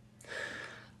 Yeah.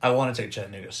 I want to take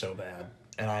Chattanooga so bad.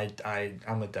 And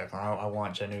I'm with Declan. I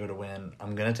want Chattanooga to win.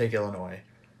 I'm going to take Illinois.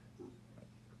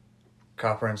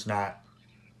 Cochran's not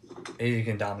 – he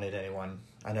can dominate anyone.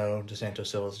 I know DeSanto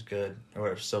Silva's good. Or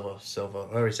whatever, Silva,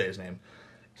 however you say his name.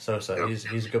 Sosa,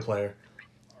 he's a good player.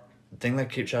 The thing that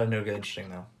keeps Chattanooga interesting,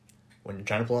 though, when you're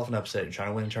trying to pull off an upset, you're trying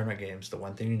to win tournament games, the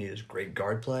one thing you need is great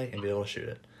guard play and be able to shoot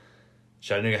it.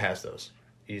 Chattanooga has those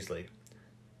easily.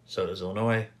 So does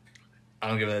Illinois. I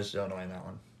don't give it to Illinois in that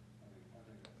one.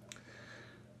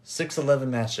 6-11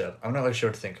 matchup. I'm not really sure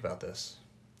what to think about this.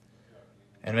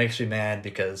 And it makes me mad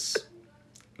because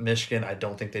Michigan, I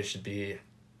don't think they should be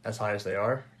as high as they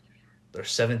are. They're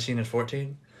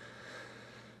 17-14.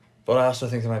 But I also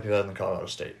think they might be better than Colorado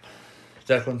State.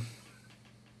 Declan?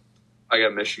 I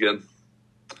got Michigan.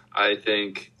 I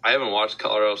haven't watched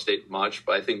Colorado State much,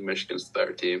 but I think Michigan's the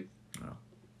better team. Oh.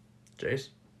 Jace?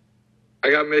 I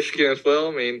got Michigan as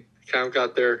well. Kind of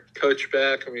got their coach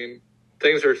back.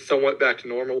 Things are somewhat back to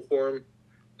normal for them.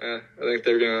 I think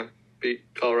they're going to beat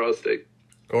Colorado State.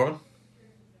 Corbin?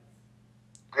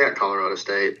 I got Colorado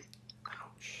State.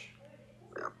 Ouch.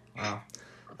 Yeah. Wow.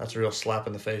 That's a real slap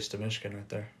in the face to Michigan right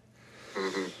there.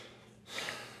 Mm-hmm.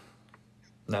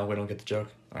 No, we don't get the joke.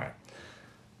 All right.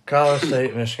 Colorado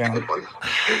State, Michigan.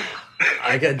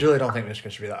 I really don't think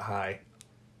Michigan should be that high.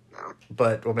 No.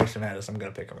 But what makes me mad is I'm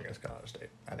going to pick them against Colorado State.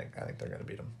 I think they're going to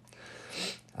beat them.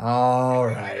 All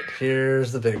right.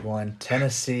 Here's the big one.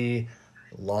 Tennessee,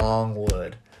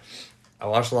 Longwood. I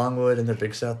watched Longwood in the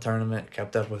Big South tournament,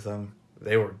 kept up with them.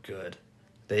 They were good.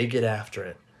 They get after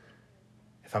it.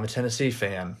 If I'm a Tennessee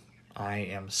fan, I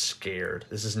am scared.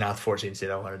 This is not the 14 seed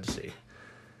I wanted to see.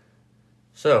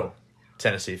 So,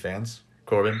 Tennessee fans,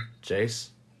 Corbin, Jace,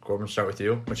 Corbin, start with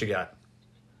you. What you got?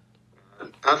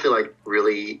 I feel like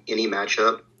really any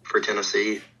matchup for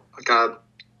Tennessee,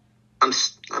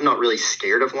 I'm not really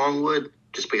scared of Longwood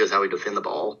just because how we defend the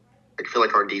ball. I feel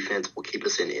like our defense will keep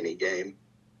us in any game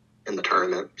in the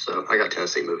tournament. So I got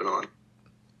Tennessee moving on.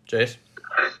 Jace?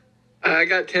 I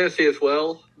got Tennessee as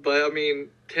well, but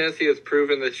Tennessee has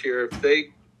proven this year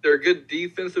they're a good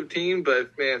defensive team,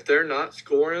 but if they're not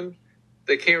scoring,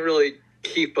 they can't really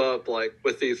keep up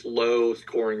with these low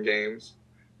scoring games.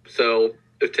 So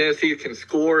if Tennessee can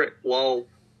score while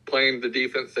playing the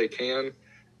defense they can,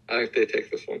 I think they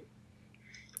take this one.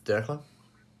 Declan?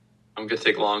 I'm going to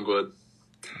take Longwood.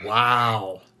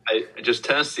 Wow.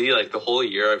 Tennessee, the whole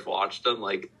year I've watched them,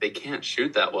 they can't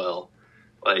shoot that well.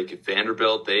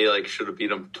 Vanderbilt, they should have beat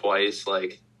them twice.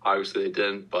 Obviously they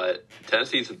didn't, but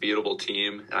Tennessee's a beatable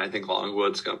team, and I think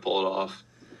Longwood's going to pull it off.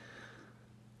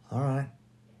 All right.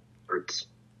 Hurts.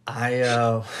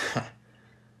 I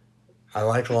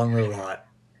like Longwood a lot.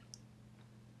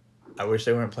 I wish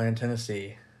they weren't playing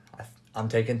Tennessee. I'm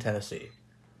taking Tennessee.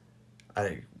 I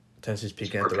think Tennessee's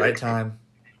peaking at the right time.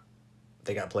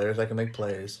 They got players that can make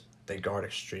plays. They guard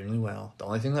extremely well. The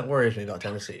only thing that worries me about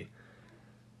Tennessee,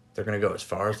 they're going to go as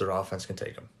far as their offense can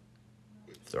take them.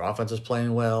 If their offense is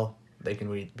playing well, they can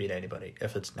beat anybody.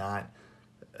 If it's not,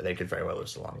 they could very well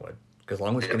lose to Longwood. because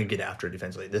Longwood's going to get after it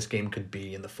defensively. This game could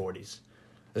be in the 40s.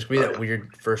 This could be that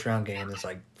weird first-round game that's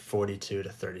like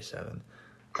 42-37.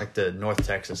 Like the North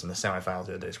Texas in the semifinals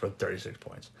the other day scored 36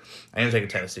 points. I am taking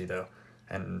Tennessee, though.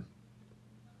 And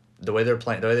the way they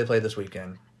played this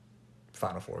weekend,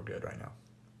 Final Four good right now.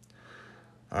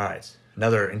 All right.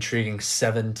 Another intriguing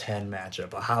 7-10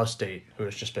 matchup. Ohio State, who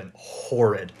has just been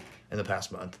horrid in the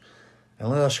past month. And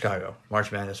Loyola Chicago,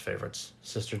 March Madness favorites.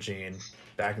 Sister Jean,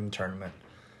 back in the tournament.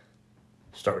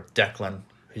 Start with Declan.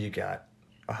 Who you got?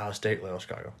 Ohio State, Loyola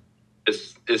Chicago.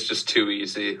 It's just too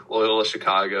easy. Loyola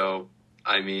Chicago.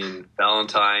 I mean,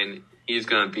 Valentine, he's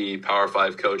going to be Power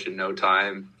 5 coach in no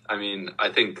time. I mean, I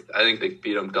think they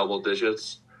beat him double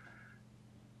digits.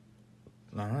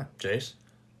 All right. Jace?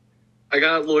 I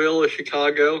got Loyola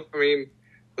Chicago. I mean,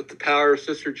 with the power of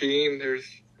Sister Jean, I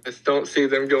just don't see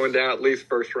them going down at least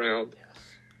first round.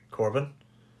 Corbin?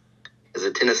 As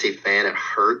a Tennessee fan, it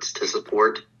hurts to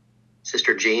support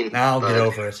Sister Jean. Now get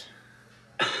over it.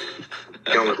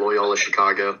 Going with Loyola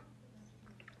Chicago.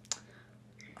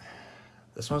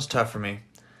 This one's tough for me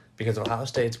because Ohio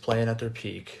State's playing at their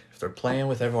peak. If they're playing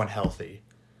with everyone healthy,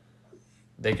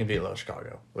 they can beat Loyola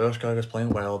Chicago. Loyola Chicago's playing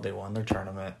well. They won their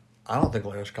tournament. I don't think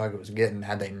Loyola Chicago was getting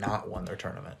had they not won their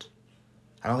tournament.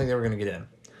 I don't think they were going to get in.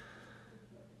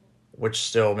 Which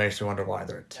still makes me wonder why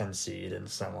they're a 10 seed and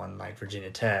someone like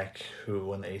Virginia Tech, who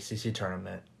won the ACC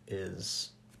tournament, is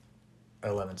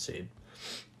 11 seed.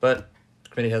 But the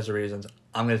committee has the reasons.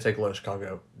 I'm going to take Loyola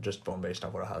Chicago just based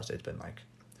on what Ohio State's been like.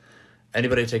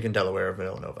 Anybody taking Delaware or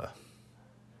Villanova?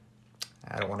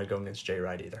 I don't want to go against Jay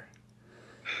Wright either.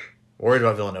 Worried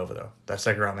about Villanova, though. That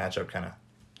second round matchup kind of.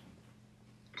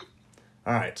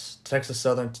 All right, Texas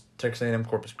Southern, Texas A&M,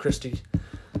 Corpus Christi.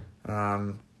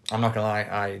 I'm not going to lie,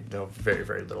 I know very,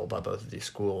 very little about both of these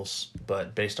schools,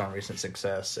 but based on recent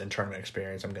success and tournament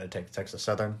experience, I'm going to take Texas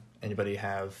Southern. Anybody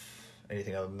have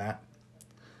anything other than that?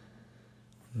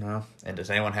 No? And does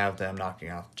anyone have them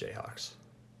knocking off the Jayhawks?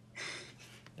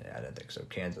 Yeah, I didn't think so.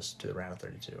 Kansas to the round of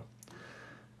 32.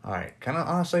 All right, kind of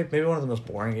honestly, maybe one of the most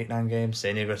boring 8-9 games,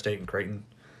 San Diego State and Creighton.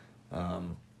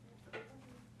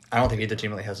 I don't think either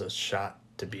team really has a shot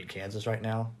to beat Kansas right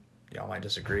now. Y'all might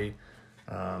disagree.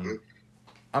 I'm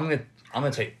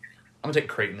gonna take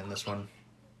Creighton in this one.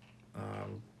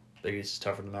 Big East is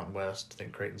tougher than Mountain West. I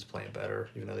think Creighton's playing better,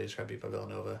 even though they just got beat by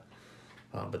Villanova.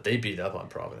 But they beat up on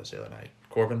Providence the other night.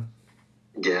 Corbin?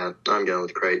 Yeah, I'm going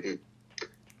with Creighton.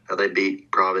 They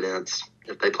beat Providence.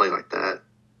 If they play like that,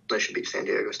 they should beat San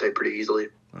Diego State pretty easily.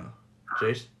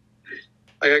 Jace?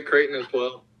 I got Creighton as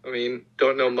well. I mean,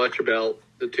 don't know much about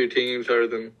the two teams other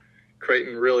than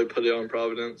Creighton really put it on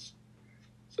Providence.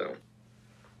 So,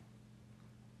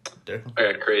 Declan?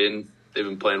 I got Creighton. They've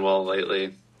been playing well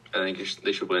lately. I think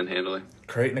they should win handily.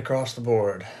 Creighton across the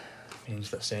board means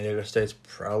that San Diego State's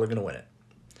probably going to win it.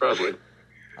 Probably.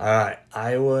 All right,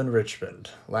 Iowa and Richmond.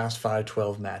 Last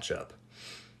 5-12 matchup.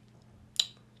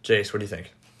 Jace, what do you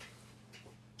think?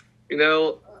 You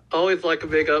know, I always like a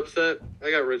big upset.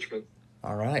 I got Richmond.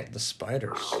 All right, the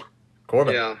Spiders.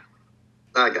 Corbin? Yeah.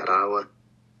 I got Iowa.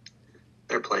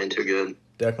 They're playing too good.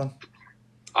 Declan?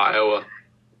 Iowa.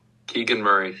 Keegan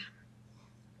Murray.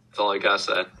 That's all I got to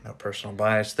say. No personal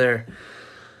bias there.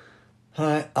 All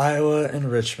right, Iowa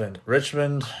and Richmond.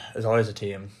 Richmond is always a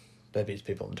team that beats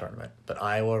people in the tournament. But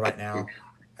Iowa right now,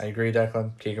 I agree,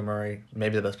 Declan. Keegan Murray,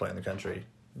 maybe the best player in the country.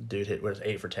 Dude hit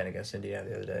 8 for 10 against Indiana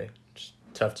the other day. Just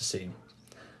tough to see.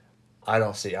 I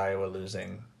don't see Iowa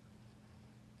losing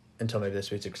until maybe the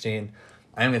Sweet 16.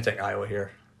 I am going to take Iowa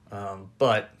here.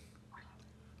 But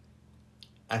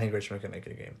I think Richmond can make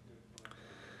it a game.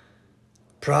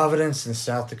 Providence and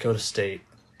South Dakota State,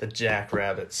 the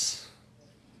Jackrabbits.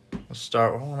 Let's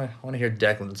start. I want to hear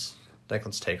Declan's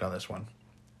take on this one.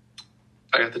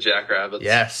 I got the Jackrabbits.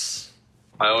 Yes.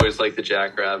 I always liked the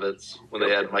Jackrabbits. When they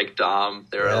had Mike Dom,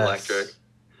 they were electric.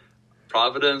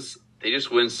 Providence, they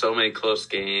just win so many close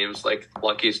games. Like,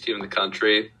 luckiest team in the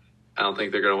country. I don't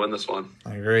think they're going to win this one.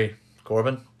 I agree.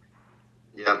 Corbin?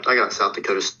 Yeah, I got South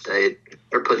Dakota State.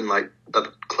 They're putting up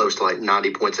close to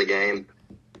 90 points a game.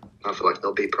 I feel like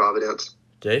they'll beat Providence.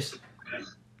 Jace?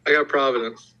 I got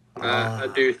Providence. I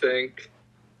do think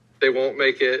they won't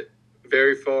make it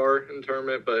very far in the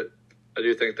tournament, but I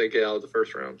do think they get out of the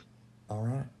first round. All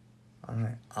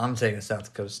right. I'm taking South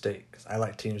Dakota State because I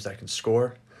like teams that can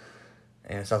score.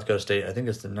 And South Dakota State, I think,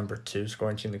 is the number 2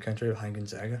 scoring team in the country behind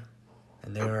Gonzaga.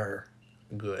 And they are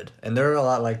good. And they're a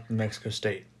lot like New Mexico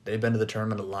State. They've been to the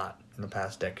tournament a lot in the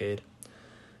past decade.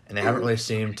 And they haven't really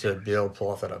seemed to be able to pull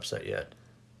off that upset yet.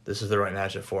 This is the right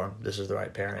matchup for them. This is the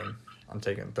right pairing. I'm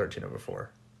taking 13/4.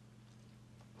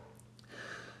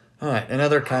 All right,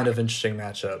 another kind of interesting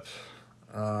matchup.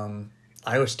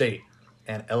 Iowa State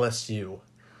and LSU.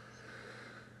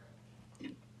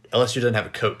 LSU doesn't have a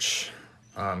coach.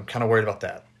 I'm kind of worried about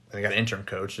that. They got an interim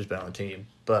coach who's been on the team,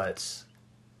 but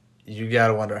you got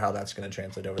to wonder how that's going to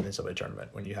translate over the NCAA tournament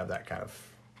when you have that kind of,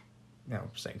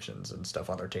 sanctions and stuff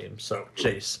on their team. So,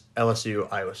 Chase,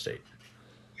 LSU, Iowa State.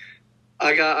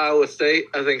 I got Iowa State.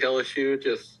 I think LSU,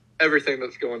 just everything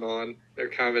that's going on, they're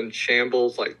kind of in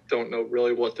shambles, don't know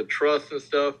really what to trust and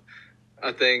stuff.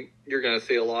 I think you're going to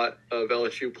see a lot of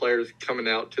LSU players coming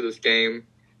out to this game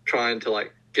trying to,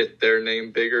 get their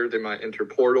name bigger. They might enter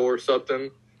portal or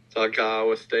something. So I got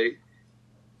Iowa State.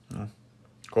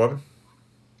 Corbin?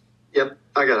 Yep,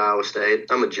 I got Iowa State.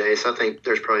 I'm with Jace. I think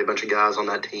there's probably a bunch of guys on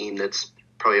that team that's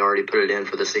probably already put it in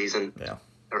for the season. Yeah.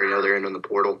 Already know they're in the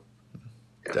portal.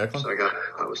 Yeah, Declan? so I got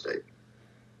Iowa State.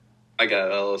 I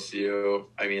got LSU.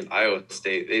 I mean, Iowa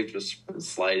State, they've just been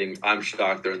sliding. I'm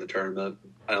shocked they're in the tournament.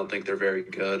 I don't think they're very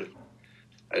good.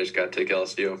 I just got to take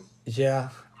LSU. Yeah,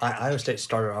 Iowa State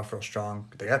started off real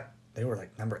strong. They were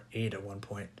number 8 at one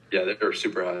point. Yeah, they were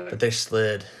super high. But they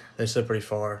slid. They slid pretty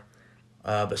far.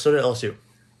 But so did LSU.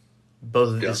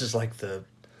 This is the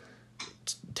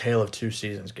tale of two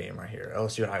seasons game right here.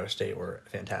 LSU and Iowa State were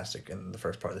fantastic in the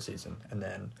first part of the season, and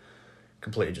then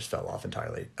completely just fell off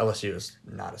entirely. LSU is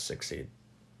not a 6 seed.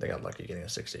 They got lucky getting a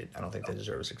 6 seed. I don't think they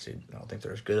deserve a 6 seed. I don't think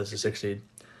they're as good as a 6 seed.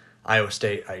 Iowa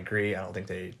State, I agree. I don't think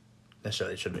they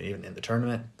necessarily should be even in the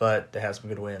tournament, but they had some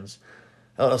good wins.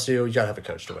 LSU, you got to have a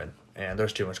coach to win, and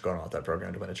there's too much going on with that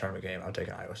program to win a tournament game. I'm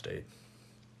taking Iowa State.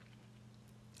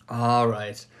 All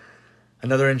right.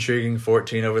 Another intriguing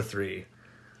 14-3.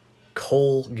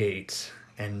 Colgate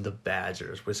and the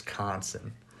Badgers,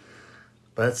 Wisconsin.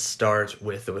 Let's start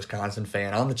with the Wisconsin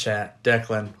fan on the chat.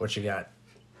 Declan, what you got?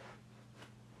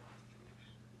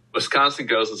 Wisconsin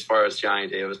goes as far as Johnny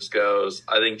Davis goes.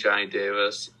 I think Johnny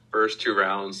Davis, first 2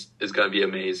 rounds, is going to be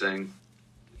amazing.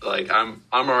 I'm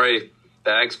already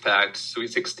bags packed,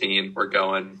 Sweet 16. We're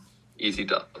going easy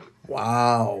dub.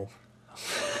 Wow.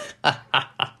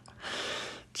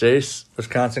 Jace,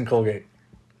 Wisconsin, Colgate.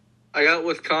 I got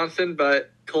Wisconsin, but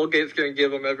Colgate's going to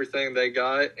give them everything they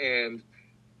got. And,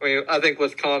 I think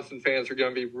Wisconsin fans are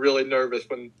going to be really nervous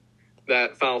when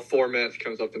that final 4 minutes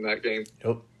comes up in that game.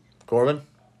 Yep. Corbin?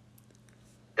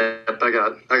 Yep, I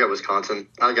got Wisconsin.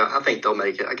 I think they'll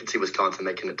make it. I can see Wisconsin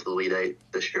making it to the Elite Eight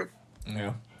this year.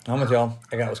 Yeah. I'm with y'all.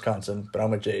 I got Wisconsin, but I'm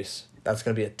with Jace. That's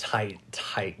going to be a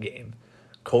tight game.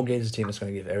 Colgate's a team that's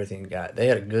going to give everything it got. They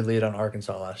had a good lead on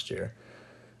Arkansas last year.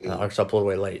 Arkansas pulled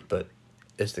away late, but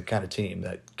it's the kind of team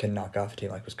that can knock off a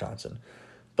team like Wisconsin.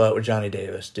 But with Johnny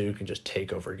Davis, Duke can just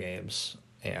take over games,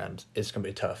 and it's going to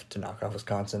be tough to knock off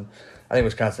Wisconsin. I think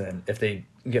Wisconsin, if they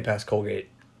get past Colgate,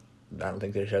 I don't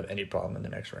think they should have any problem in the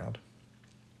next round.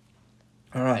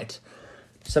 All right,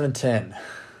 7-10.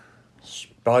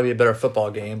 Probably be a better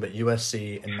football game, but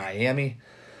USC and Miami.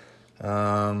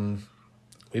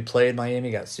 We played Miami,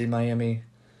 got to see Miami.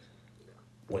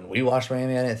 When we watched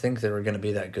Miami, I didn't think they were going to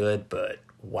be that good, but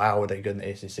wow, were they good in the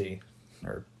ACC,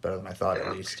 or better than I thought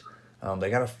at least. They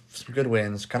got some good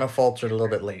wins, kind of faltered a little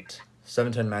bit late.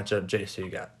 7-10 matchup. JC, you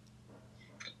got?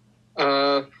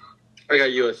 I got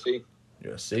USC.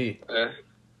 USC.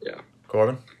 Yeah.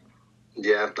 Corbin?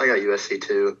 Yeah, I got USC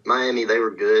too. Miami, they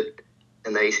were good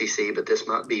in the ACC, but this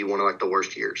might be one of the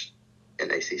worst years in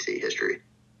ACC history.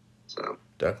 So,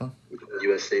 Declan?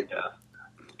 USC. Yeah.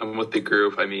 I'm with the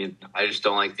group. I just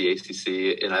don't like the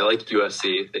ACC, and I like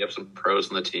USC. They have some pros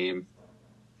on the team.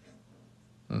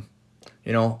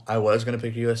 I was going to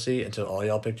pick USC until all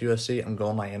y'all picked USC. I'm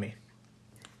going Miami.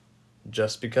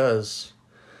 Just because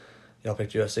y'all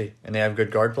picked USC. And they have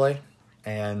good guard play,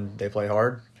 and they play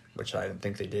hard, which I didn't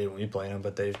think they did when we played them,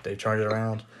 but they've turned it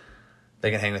around. They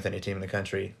can hang with any team in the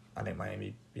country. I think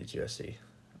Miami beats USC.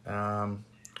 All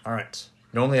right.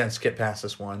 Normally I'd skip past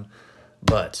this one,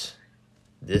 but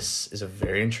this is a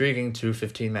very intriguing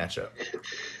 2-15 matchup.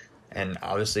 And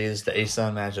obviously, it's the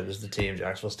ASUN matchup. Is the team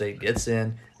Jacksonville State gets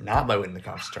in, not by winning the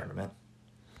conference tournament,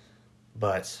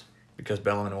 but because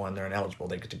Bellarmine won, they're ineligible.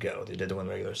 They get to go. They did the win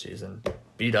the regular season.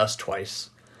 Beat us twice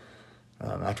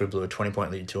after we blew a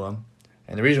 20-point lead to them.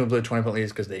 And the reason we blew a 20-point lead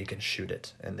is because they can shoot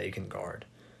it and they can guard.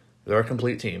 They're a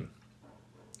complete team.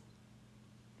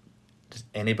 Does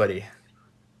anybody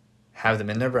have them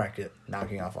in their bracket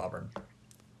knocking off Auburn?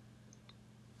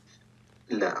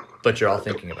 No. But you're all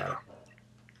thinking about it.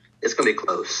 It's going to be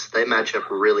close. They match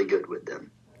up really good with them.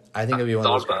 I think it'll be one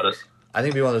of those Thought about games. I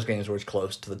think it'll be one of those games where it's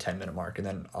close to the 10-minute mark, and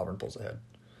then Auburn pulls ahead.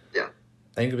 Yeah.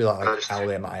 I think it'll be a lot like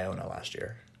Alabama Iona last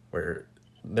year, where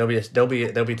there'll be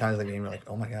times in the game you're like,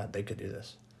 oh my god, they could do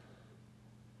this,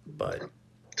 but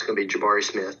it's going to be Jabari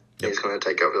Smith. Yep. He's going to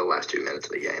take over the last 2 minutes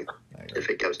of the game if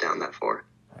it goes down that far.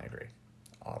 I agree.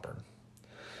 Auburn.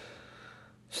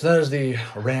 So that is the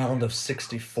round of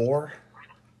 64.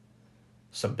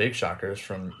 Some big shockers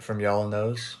from y'all in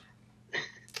those.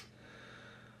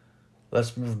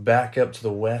 Let's move back up to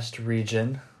the West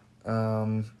region,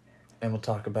 and we'll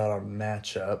talk about our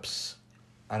matchups.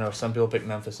 I know some people pick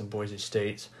Memphis and Boise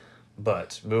State,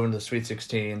 but moving to the Sweet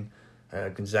 16,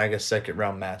 Gonzaga second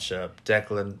round matchup.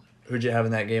 Declan, who'd you have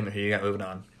in that game, and who you got moving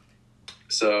on?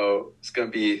 So it's going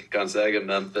to be Gonzaga,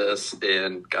 Memphis,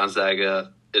 and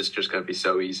Gonzaga is just going to be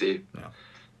so easy.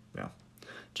 Yeah.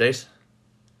 Jace?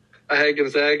 I had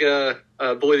Gonzaga,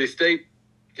 Boise State.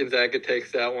 Gonzaga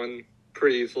takes that one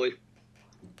pretty easily.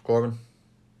 Corbin?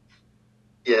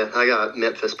 Yeah, I got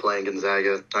Memphis playing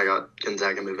Gonzaga. I got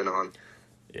Gonzaga moving on.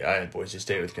 Yeah, I had Boise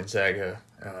State with Gonzaga.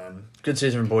 Good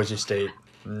season from Boise State.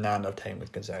 Not enough time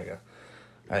with Gonzaga.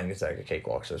 I think Gonzaga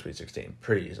cakewalks to the Sweet 16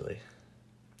 pretty easily.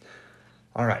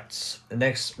 All right, the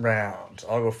next round.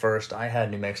 I'll go first. I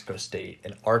had New Mexico State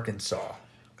and Arkansas.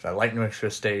 Because I like New Mexico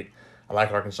State. I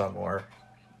like Arkansas more.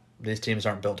 These teams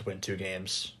aren't built to win 2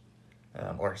 games.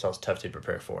 Arkansas is tough to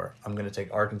prepare for. I'm going to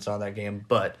take Arkansas in that game,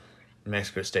 but New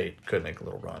Mexico State could make a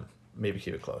little run. Maybe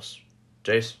keep it close.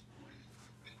 Jace?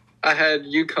 I had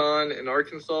UConn and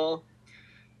Arkansas.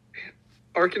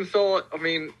 Arkansas, I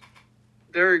mean,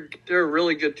 they're a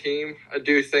really good team. I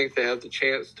do think they have the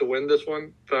chance to win this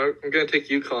one, but I'm going to take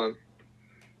UConn.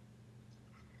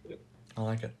 I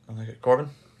like it. Corbin?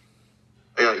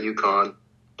 I got UConn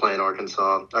playing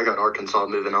Arkansas. I got Arkansas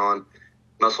moving on.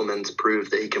 Musselman's proved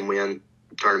that he can win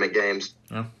tournament games.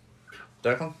 Yeah.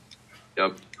 Declan?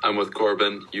 Yep. I'm with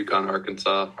Corbin. UConn,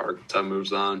 Arkansas. Arkansas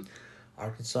moves on.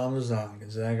 Arkansas moves on.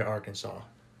 Gonzaga, Arkansas.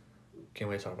 Can't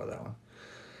wait to talk about that one.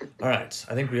 All right.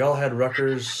 I think we all had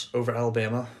Rutgers over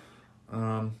Alabama.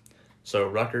 So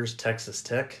Rutgers, Texas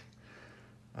Tech.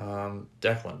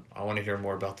 Declan, I want to hear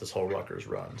more about this whole Rutgers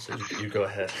run. So you go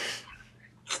ahead.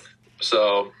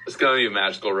 So it's going to be a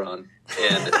magical run.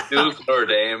 And Duke, Notre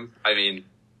Dame, I mean,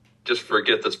 just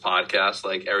forget this podcast,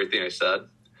 like everything I said.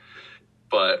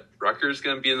 But Rutgers is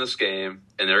going to be in this game,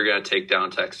 and they're going to take down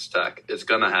Texas Tech. It's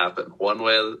going to happen. One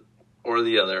way or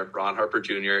the other, Ron Harper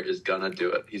Jr. is going to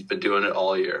do it. He's been doing it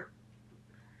all year.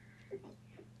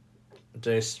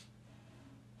 Jace?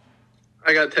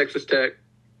 I got Texas Tech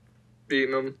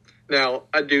beating them. Now,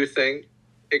 I do think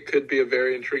it could be a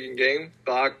very intriguing game,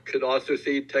 but I could also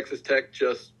see Texas Tech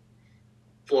just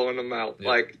blowing them out. Yeah.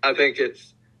 Like, I think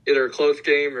it's either a close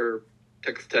game or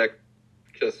Texas Tech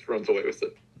just runs away with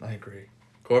it. I agree.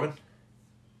 Corbin?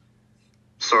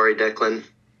 Sorry, Declan.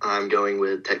 I'm going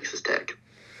with Texas Tech.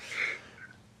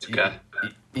 Okay.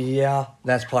 Yeah,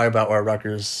 that's probably about where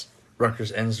Rutgers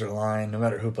ends their line. No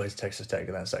matter who plays Texas Tech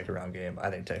in that second round game, I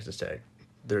think Texas Tech,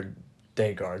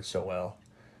 they guard so well.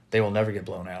 They will never get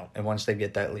blown out. And once they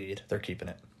get that lead, they're keeping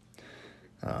it.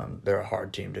 They're a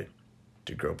hard team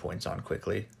to grow points on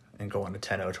quickly and go on a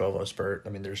 10-0, 12-0 spurt. I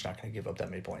mean, they're just not going to give up that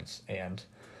many points. And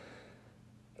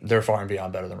they're far and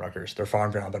beyond better than Rutgers. They're far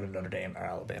and beyond better than Notre Dame or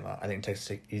Alabama. I think Texas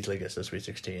Tech easily gets to the Sweet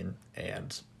 16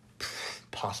 and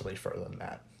possibly further than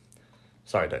that.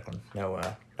 Sorry, Declan.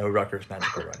 No Rutgers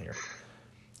magical run here.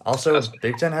 Also,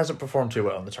 Big Ten hasn't performed too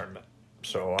well in the tournament.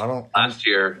 So I don't. Last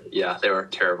year, yeah, they were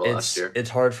terrible last year. It's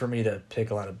hard for me to pick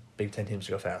a lot of Big Ten teams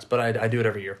to go fast, but I do it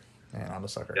every year, and I'm a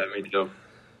sucker. Yeah, me too.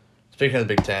 Speaking of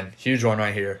the Big Ten, huge one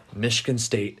right here: Michigan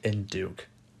State and Duke.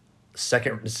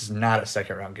 This is not a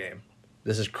second round game.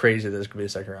 This is crazy that this could be a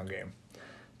second round game.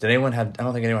 I don't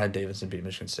think anyone had Davidson beat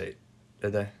Michigan State,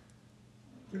 did they?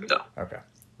 No. Okay.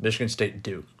 Michigan State,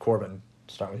 Duke. Corbin,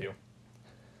 start with you.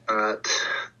 All right.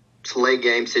 It's a late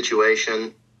game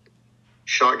situation.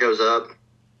 Shot goes up.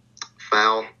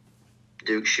 Foul.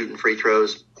 Duke shooting free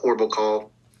throws. Horrible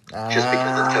call. Just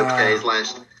because of Coach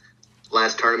K's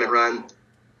last tournament run,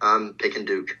 I'm picking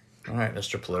Duke. All right,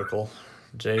 Mr. Political.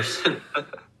 Jace?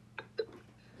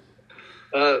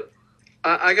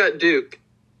 I got Duke.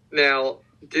 Now,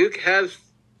 Duke has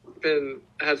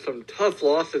had some tough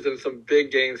losses in some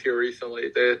big games here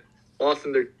recently. They lost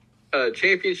in their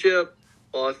championship,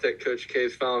 lost at Coach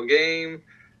K's final game.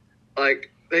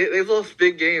 Like, they've lost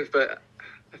big games, but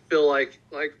I feel like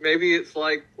maybe it's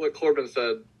like what Corbin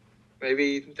said.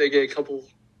 Maybe they get a couple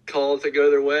calls that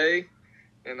go their way,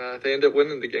 and they end up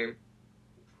winning the game.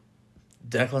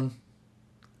 Declan?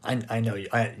 I know you.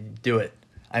 Do it.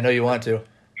 I know you want to.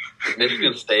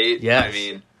 Michigan State, yes. I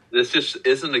mean, this just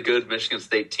isn't a good Michigan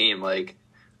State team. Like,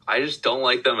 I just don't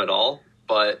like them at all.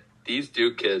 But these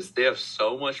Duke kids, they have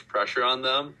so much pressure on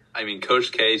them. I mean,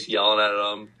 Coach K's yelling at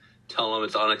them, telling them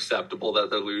it's unacceptable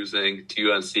that they're losing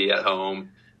to UNC at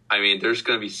home. I mean, they're just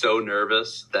going to be so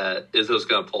nervous that Izzo's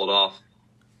going to pull it off.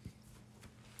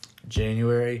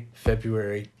 January,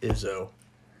 February, Izzo.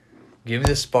 Give me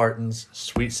the Spartans,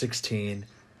 Sweet 16.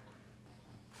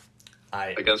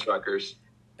 Against Rutgers.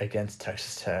 Against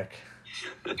Texas Tech.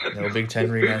 No Big Ten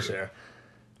rematch there.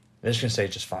 Michigan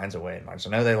State just finds a way in March. I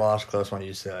know they lost close one to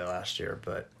UCLA last year,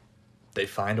 but they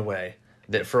find a way.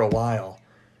 That for a while,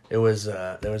 there was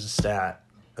a stat,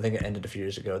 I think it ended a few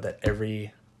years ago, that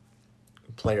every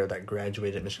player that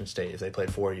graduated at Michigan State, if they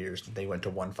played 4 years, they went to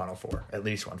one Final Four, at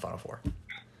least one Final Four,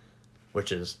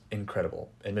 which is incredible.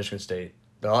 In Michigan State,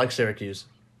 they're like Syracuse,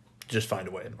 just find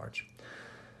a way in March.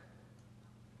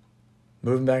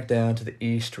 Moving back down to the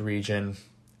East region,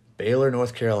 Baylor,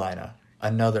 North Carolina,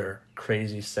 another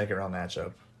crazy second-round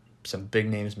matchup. Some big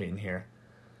names meeting here.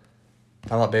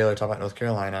 Talk about Baylor, talk about North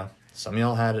Carolina. Some of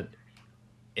y'all had an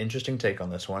interesting take on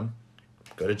this one.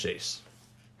 Go to Jace.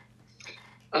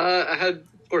 I had,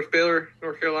 of course, Baylor,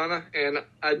 North Carolina, and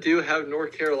I do have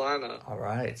North Carolina. All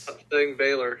right. Saying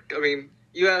Baylor. I mean,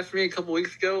 you asked me a couple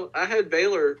weeks ago. I had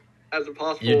Baylor as a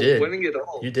possible winning it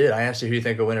all. You did. I asked you who you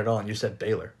think will win it all, and you said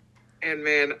Baylor. And,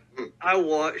 man, I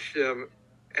watched them,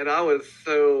 and I was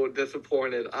so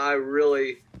disappointed. I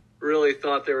really, really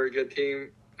thought they were a good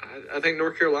team. I think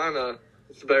North Carolina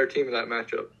is the better team in that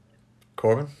matchup.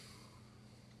 Corbin?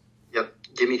 Yep.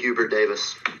 Give me Hubert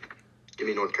Davis. Give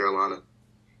me North Carolina.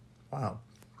 Wow.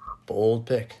 Bold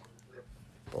pick.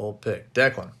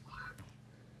 Declan?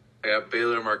 I got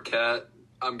Baylor Marquette.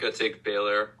 I'm going to take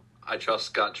Baylor. I trust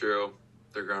Scott Drew.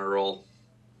 They're going to roll.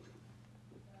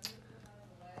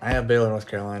 I have Baylor, North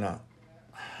Carolina.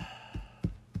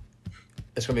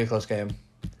 It's going to be a close game.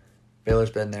 Baylor's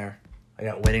been there. I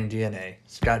got winning DNA.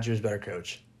 Scott Drew's better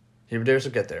coach. Hubert Davis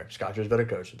will get there. Scott Drew's better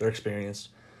coach. They're experienced.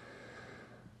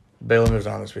 Baylor moves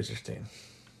on to Sweet 16.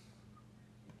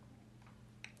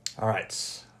 All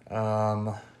right.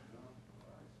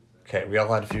 Okay, we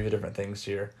all had a few different things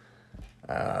here.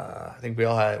 I think we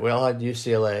all had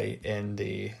UCLA in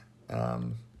the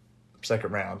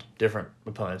second round. Different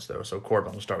opponents, though. So,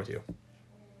 Corbin, we'll start with you.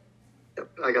 Yep,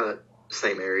 I got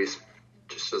St. Mary's,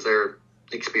 just as their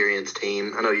experienced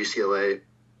team. I know UCLA,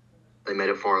 they made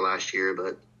it far last year,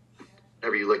 but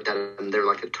whenever you looked at them, they're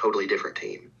like a totally different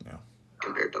team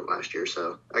compared to last year.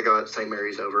 So, I got St.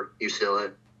 Mary's over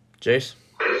UCLA. Jace?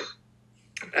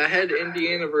 I had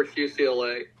Indiana versus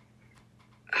UCLA.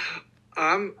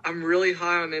 I'm really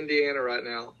high on Indiana right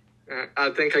now. I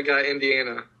think I got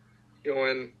Indiana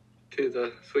going to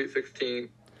the Sweet 16.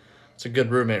 It's a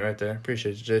good roommate right there.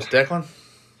 Appreciate you, Jace. Declan?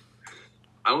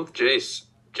 I'm with Jace.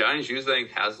 Johnny Juzang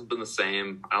hasn't been the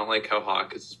same. I don't like how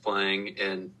Hawkins is playing,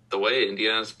 and the way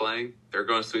Indiana's playing, they're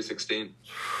going to Sweet 16.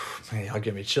 Man, y'all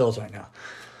give me chills right now.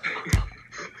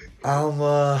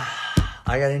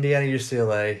 I got Indiana,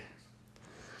 UCLA.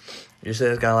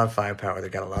 UCLA's got a lot of firepower. They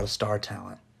got a lot of star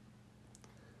talent.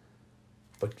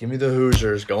 But give me the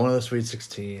Hoosiers going to the Sweet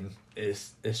 16.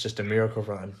 It's just a miracle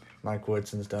run. Mike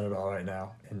Woodson's done it all right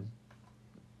now, and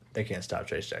they can't stop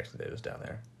Trace Jackson Davis down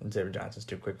there. And Xavier Johnson's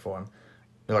too quick for him.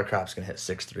 Miller Crop's going to hit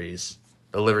 6 threes.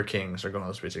 The Liver Kings are going to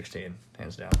the Sweet 16,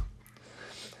 hands down.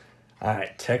 All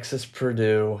right, Texas,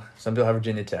 Purdue. Some people have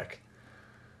Virginia Tech.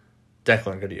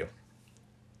 Declan, go to you.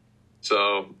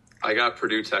 So I got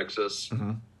Purdue, Texas,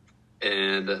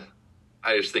 and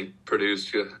I just think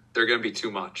they're going to be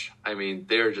too much. I mean,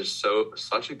 they are just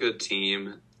such a good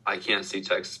team. I can't see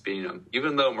Texas beating them,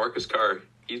 even though Marcus Carr,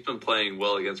 he's been playing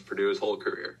well against Purdue his whole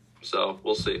career. So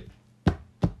we'll see.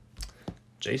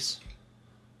 Jace?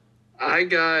 I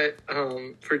got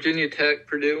Virginia Tech,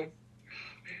 Purdue.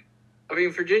 I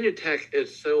mean, Virginia Tech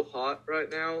is so hot right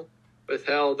now with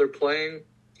how they're playing.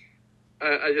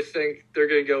 I just think they're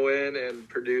going to go in, and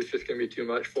Purdue's just going to be too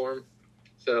much for them.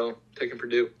 So, taking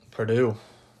Purdue. Purdue.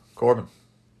 Corbin.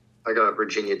 I got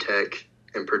Virginia Tech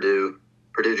and Purdue.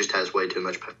 Purdue just has way too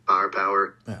much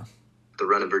firepower. Yeah. The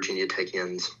run of Virginia Tech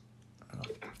ends.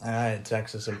 I had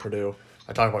Texas and Purdue.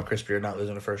 I talk about Chris Beard not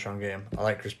losing a first-round game. I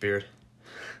like Chris Beard.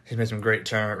 He's made some great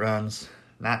tournament runs.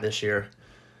 Not this year.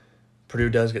 Purdue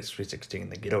does get Sweet 16.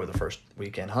 They get over the first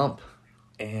weekend hump,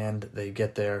 and they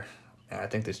get there. And I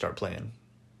think they start playing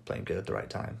good at the right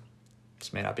time.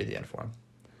 This may not be the end for them.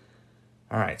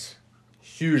 All right.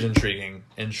 Huge intriguing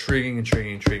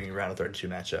round of 32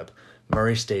 matchup.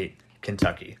 Murray State,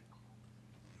 Kentucky.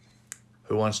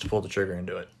 Who wants to pull the trigger and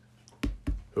do it?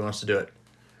 Who wants to do it?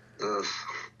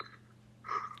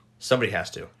 Somebody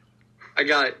has to. I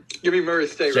got it. Give me Murray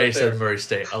State Jay right there. said Murray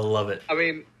State. I love it. I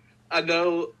mean, I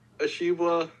know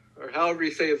Ashibwa, or however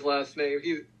you say his last name,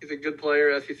 he's a good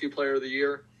player, SEC Player of the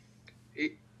Year.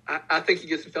 I think he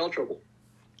gets in foul trouble.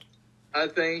 I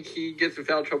think he gets in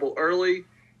foul trouble early,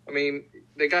 I mean,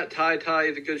 they got Ty. Ty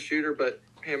is a good shooter, but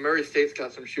man, Murray State's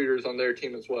got some shooters on their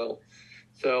team as well.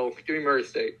 So give me Murray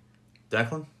State.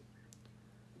 Declan?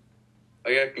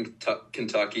 I got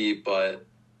Kentucky, but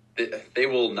they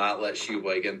will not let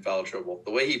Sheway get in foul trouble.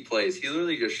 The way he plays, he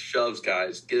literally just shoves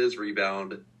guys, get his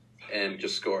rebound, and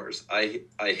just scores. I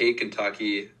hate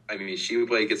Kentucky. I mean,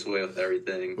 Sheway gets away with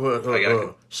everything.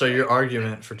 Whoa. So your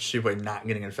argument for Sheway not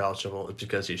getting in foul trouble is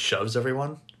because he shoves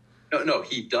everyone? No,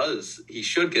 he does. He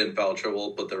should get in foul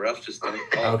trouble, but the refs just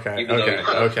don't call. Okay.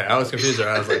 I was confused there.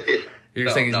 I was like, you're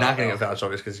saying he's not getting in foul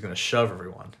trouble because he's going to shove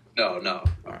everyone. No.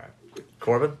 All right.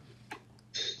 Corbin?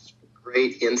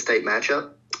 Great in-state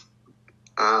matchup.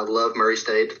 I love Murray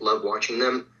State. Love watching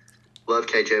them. Love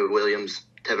KJ Williams,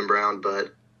 Tevin Brown,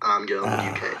 but I'm going with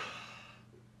UK.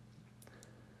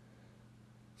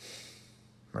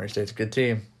 Murray State's a good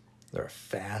team. They're a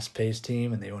fast-paced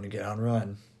team, and they want to get on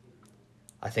run.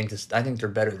 I think they're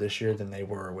better this year than they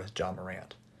were with John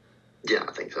Morant. Yeah,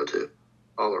 I think so too.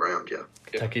 All around, yeah.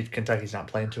 Kentucky's not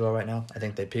playing too well right now. I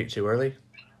think they peaked too early.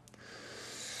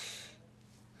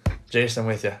 Jason,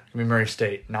 with you. Give me Murray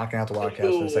State knocking out the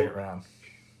Wildcats in the second round.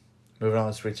 Moving on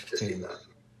to Sweet 16.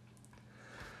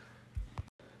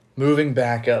 Moving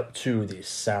back up to the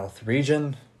South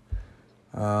region.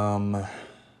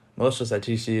 Melissa said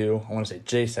TCU. I want to say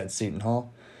Jace said Seton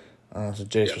Hall. So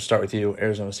Jace, we'll start with you.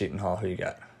 Arizona Seton Hall. Who you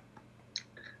got?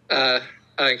 I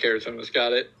think Arizona's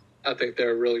got it. I think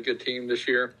they're a really good team this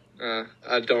year.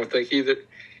 I don't think even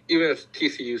if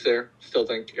TCU's there, still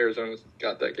think Arizona's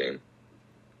got that game.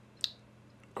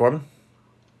 Corbin?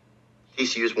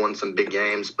 TCU's won some big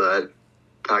games, but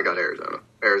I got Arizona.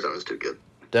 Arizona's too good.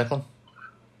 Declan?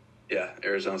 Yeah,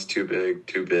 Arizona's too big,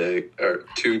 too good.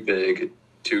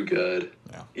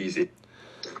 Yeah. Easy.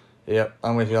 Yep,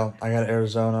 I'm with y'all. I got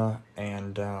Arizona,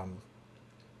 and I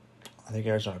think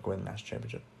Arizona could win the national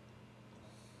championship.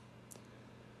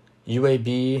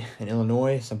 UAB and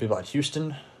Illinois. Some people had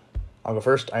Houston. I'll go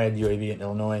first. I had UAB and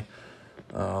Illinois.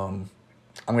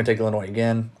 I'm going to take Illinois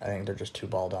again. I think they're just too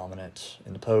ball dominant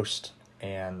in the post,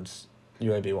 and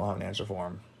UAB won't have an answer for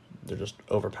them. They're just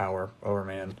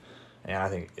overman, and I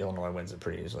think Illinois wins it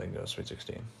pretty easily and goes Sweet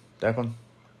 16. Declan?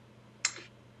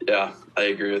 Yeah, I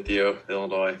agree with you.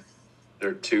 Illinois,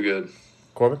 they're too good.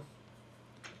 Corbin?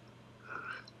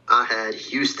 I had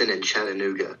Houston and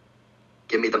Chattanooga.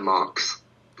 Give me the Mocs.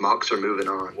 Mocs are moving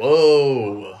on.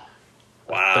 Whoa.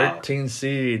 Wow. 13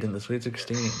 seed in the Sweet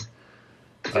 16.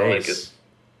 I like it.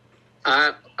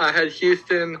 I had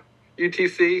Houston,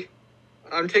 UTC.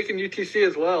 I'm taking UTC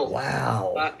as well.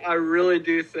 Wow. I really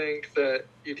do think that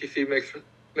UTC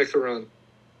makes a run.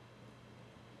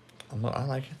 I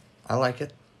like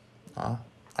it.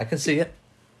 I can see it.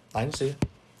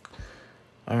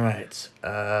 All right.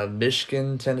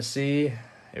 Michigan, Tennessee.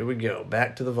 Here we go.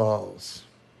 Back to the Vols.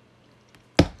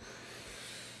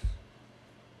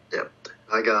 Yep.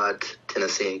 I got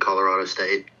Tennessee and Colorado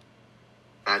State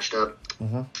matched up.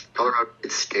 Mm-hmm. Colorado,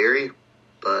 it's scary,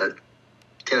 but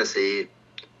Tennessee,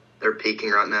 they're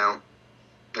peaking right now.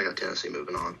 I got Tennessee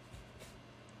moving on.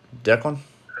 Declan?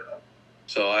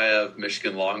 So I have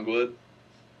Michigan Longwood,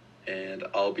 and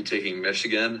I'll be taking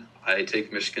Michigan. I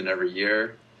take Michigan every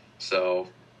year, so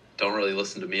don't really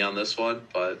listen to me on this one,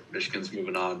 but Michigan's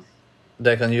moving on.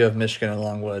 Declan, you have Michigan and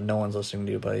Longwood. No one's listening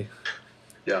to you, buddy.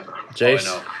 Yeah. Jace?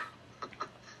 Oh,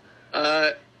 I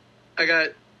know. I got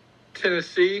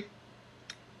Tennessee.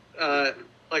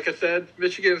 Like I said,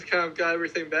 Michigan's kind of got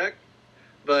everything back,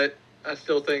 but I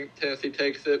still think Tennessee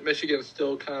takes it. Michigan's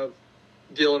still kind of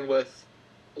dealing with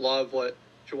a lot of what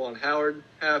Juwan Howard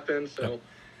happened, so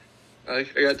I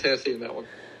got Tennessee in that one.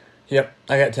 Yep,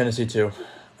 I got Tennessee too.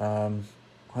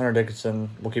 Hunter Dickinson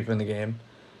will keep him in the game,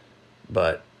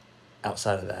 but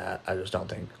outside of that, I just don't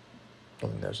think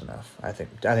there's enough. I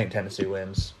think Tennessee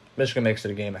wins. Michigan makes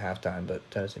it a game at halftime, but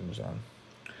Tennessee moves on.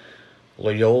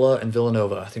 Loyola and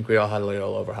Villanova. I think we all had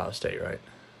Loyola over Ohio State, right?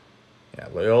 Yeah,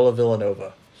 Loyola,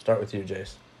 Villanova. Start with you,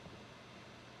 Jace.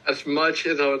 As much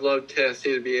as I would love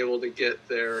Tennessee to be able to get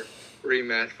their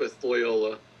rematch with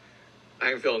Loyola,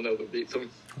 I think Villanova beats them.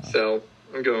 So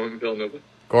I'm going with Villanova.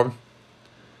 Corbin?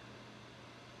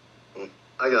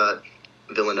 I got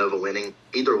Villanova winning.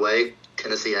 Either way,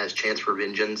 Tennessee has chance for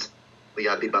vengeance. We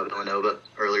got beat by Villanova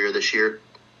earlier this year.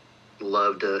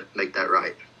 Love to make that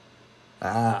right.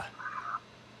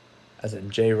 As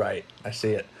in Jay Wright. I see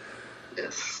it.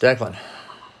 Yes. Declan?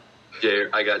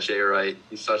 I got Jay Wright.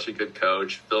 He's such a good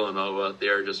coach. Villanova, they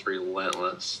are just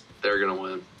relentless. They're going to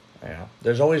win. Yeah.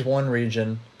 There's always one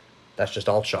region that's just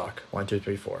all chalk. 1, 2,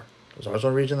 3, 4. There's always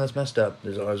one region that's messed up.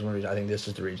 There's always one region. I think this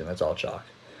is the region that's all chalk.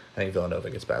 I think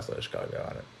Villanova gets past Chicago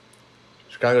on it.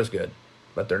 Chicago's good.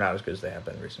 but they're not as good as they have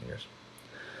been in recent years.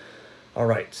 All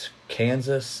right,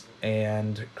 Kansas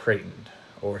and Creighton,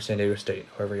 or San Diego State,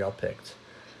 whoever y'all picked.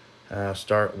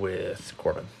 Start with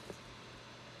Corbin.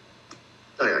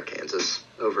 I got Kansas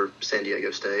over San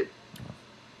Diego State.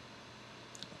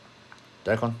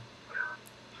 Declan?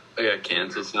 I got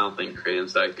Kansas. I don't think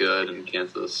Creighton's that good, and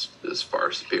Kansas is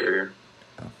far superior.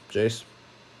 Jace?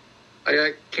 I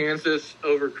got Kansas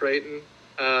over Creighton.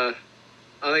 I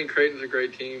think Creighton's a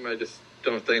great team. I just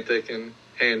don't think they can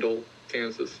handle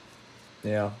Kansas.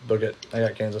 Yeah, book it. I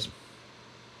got Kansas.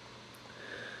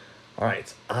 All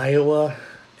right, Iowa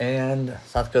and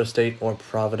South Dakota State or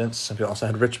Providence. Some people also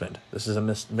had Richmond. This is a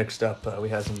mixed up. We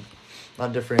had some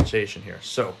not differentiation here.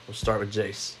 So we'll start with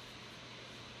Jace.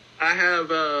 I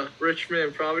have Richmond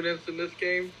and Providence in this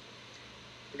game.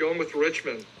 I'm going with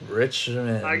Richmond.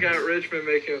 Richmond. I got Richmond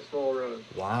making a small run.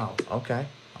 Wow. Okay.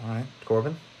 All right.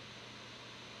 Corbin?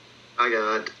 I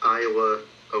got Iowa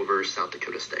over South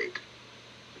Dakota State.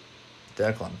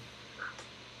 Declan?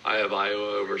 I have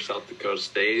Iowa over South Dakota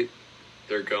State.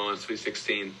 They're going Sweet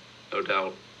 16, no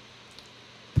doubt.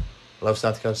 Love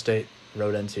South Dakota State.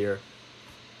 Road ends here.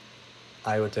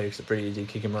 Iowa takes it pretty easy.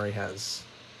 Keegan Murray has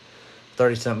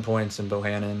 30-something points, and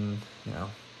Bohannon,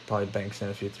 probably banks in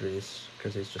a few threes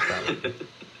because he's just that.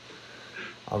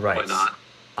 All right. Why not?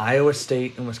 Iowa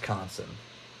State and Wisconsin.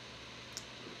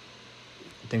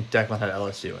 I think Declan had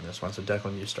LSU in this one, so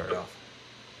Declan, you start off.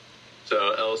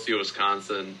 So LSU,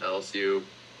 Wisconsin, LSU,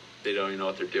 they don't even know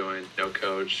what they're doing. No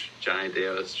coach. Johnny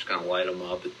Davis just going to light them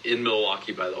up. In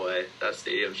Milwaukee, by the way, that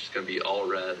stadium's just going to be all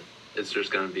red. It's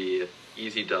just going to be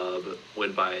easy dub,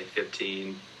 win by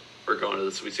 15. We're going to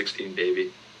the Sweet 16,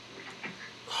 baby.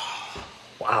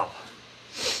 Wow.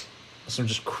 Some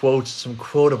just quotes, some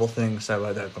quotable things said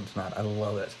by Declan tonight. I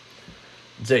love it.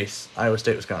 Jace, Iowa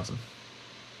State, Wisconsin.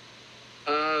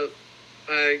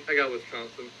 I got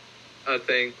Wisconsin. I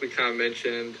think we kind of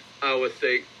mentioned Iowa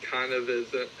State kind of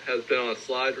has been on a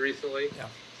slide recently. Yeah.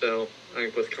 So I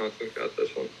think Wisconsin got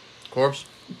this one. Corbs?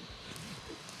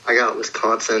 I got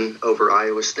Wisconsin over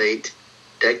Iowa State.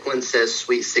 Declan says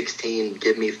Sweet 16,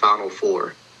 give me Final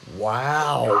Four.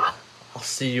 Wow. I'll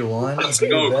see you on. Let's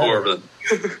go, Corbin.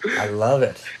 I love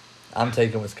it. I'm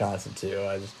taking Wisconsin, too.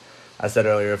 I said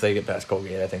earlier, if they get past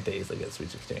Colgate, I think they easily get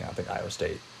Sweet 16. I think Iowa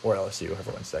State or LSU,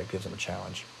 whoever wins that, gives them a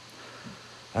challenge.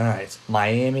 All right,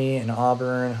 Miami and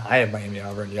Auburn. I have Miami and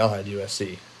Auburn. Y'all had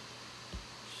USC.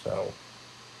 So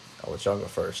I'll let y'all go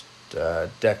first.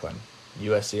 Declan,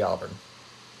 USC, Auburn.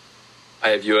 I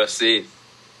have USC.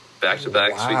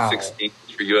 Back-to-back Wow. Sweet 16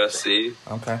 for USC.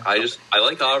 Okay. I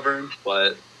like Auburn,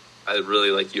 but I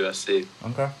really like USC.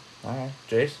 Okay. All right.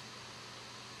 Jace?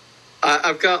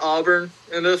 I've got Auburn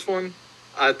in this one.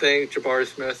 I think Jabari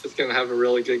Smith is going to have a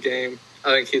really good game. I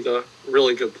think he's a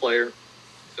really good player.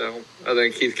 So I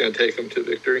think he's going to take them to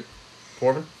victory.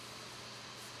 Corbin?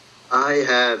 I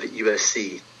have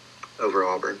USC over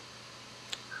Auburn.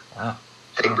 Wow.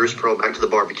 Take Bruce Pearl back to the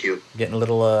barbecue. Getting a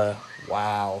little,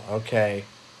 wow. Okay.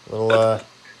 A little,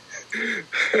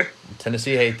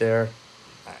 Tennessee hate there.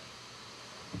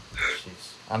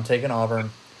 Jeez. I'm taking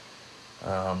Auburn.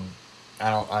 I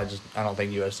don't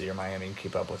think USC or Miami can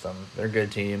keep up with them. They're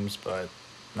good teams, but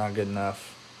not good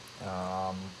enough.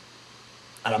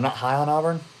 And I'm not high on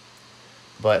Auburn,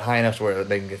 but high enough to where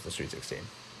they can get to the Sweet 16.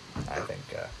 I think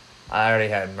I already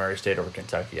had Murray State over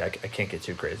Kentucky. I can't get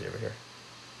too crazy over here.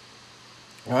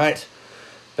 All right,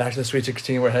 back to the Sweet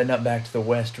 16. We're heading up back to the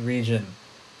West region.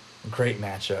 Great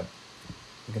matchup.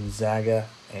 Gonzaga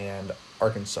and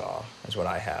Arkansas is what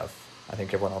I have. I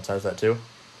think everyone else has that too.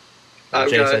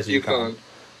 I've Jace got has UConn.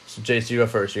 So, Jace, you go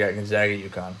first. You got Gonzaga,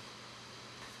 UConn.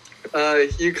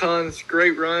 UConn's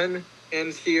great run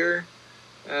ends here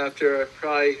after a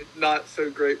probably not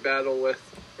so great battle with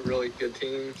a really good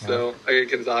team. So I get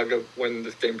Gonzaga win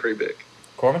this game pretty big.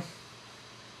 Corbin?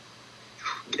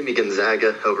 Give me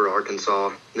Gonzaga over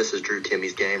Arkansas. This is Drew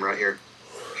Timmy's game right here.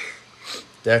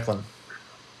 Declan.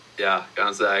 Yeah,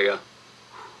 Gonzaga.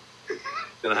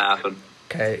 Gonna happen.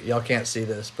 Okay, y'all can't see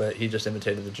this, but he just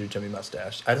imitated the Drew Timmy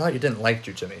mustache. I thought you didn't like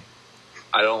Drew Timmy.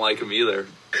 I don't like him either.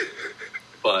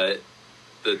 But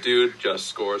the dude just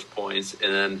scores points,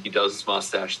 and then he does his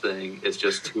mustache thing. It's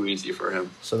just too easy for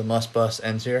him. So the must bust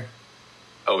ends here.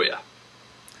 Oh, yeah.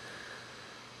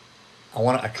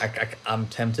 I'm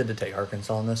tempted to take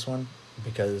Arkansas in this one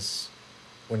because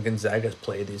when Gonzaga's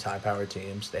played these high-powered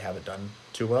teams, they haven't done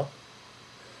too well.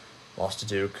 Lost to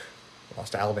Duke,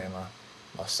 lost to Alabama,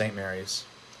 lost St. Mary's.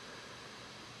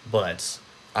 But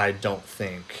I don't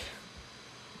think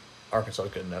Arkansas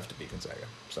is good enough to beat Gonzaga.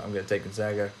 So I'm going to take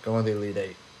Gonzaga, go in the Elite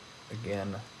Eight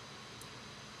again.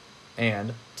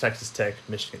 And Texas Tech,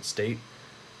 Michigan State.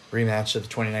 rematch of the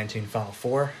 2019 Final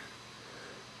Four.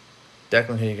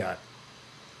 Declan, who you got?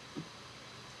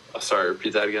 Sorry,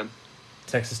 repeat that again.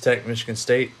 Texas Tech, Michigan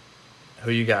State.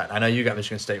 Who you got? I know you got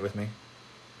Michigan State with me.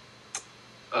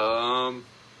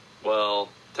 Well,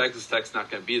 Texas Tech's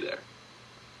not going to be there.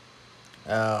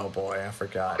 Oh, boy, I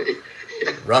forgot.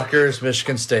 Rutgers,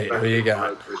 Michigan State. Who you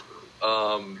got?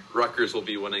 Rutgers will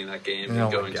be winning that game Oh, and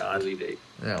my going to God. the Elite Eight.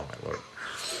 Oh, my Lord.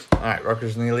 All right,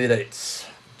 Rutgers in the Elite Eights.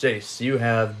 Jace, you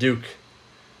have Duke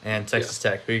and Texas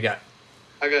Tech. Who you got?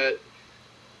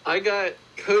 I got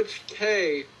Coach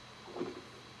K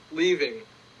leaving.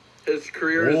 His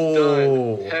career is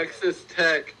Whoa. done. Texas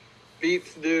Tech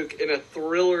beats Duke in a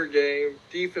thriller game,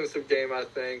 defensive game, I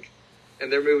think,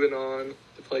 and they're moving on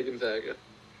to play Gonzaga.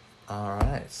 All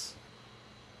right.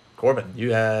 Corbin,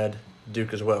 you had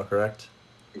Duke as well, correct?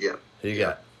 Yeah. Who you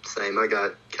got? Same. I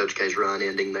got Coach K's run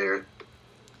ending there.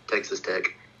 Texas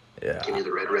Tech. Yeah. Give me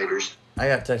the Red Raiders. I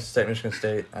got Texas Tech, Michigan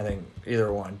State. I think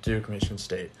either one, Duke, Michigan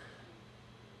State.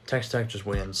 Texas Tech just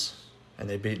wins, and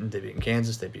they've beaten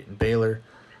Kansas, they've beaten Baylor,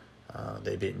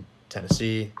 they've beaten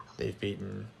Tennessee, they've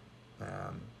beaten.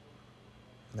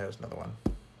 There was another one,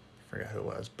 I forgot who it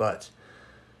was, but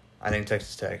I think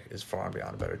Texas Tech is far and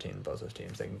beyond a better team than both those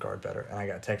teams. They can guard better, and I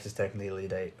got Texas Tech in the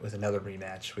Elite Eight with another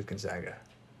rematch with Gonzaga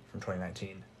from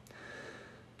 2019.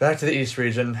 Back to the East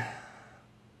region.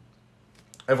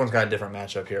 Everyone's got a different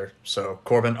matchup here, so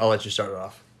Corbin, I'll let you start it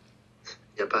off.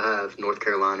 Yep, I have North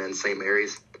Carolina and St.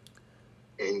 Mary's.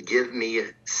 And give me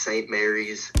St.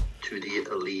 Mary's to the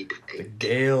Elite The Eight.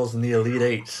 Gales in the Elite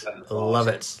Eight. I love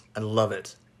it. I love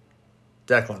it.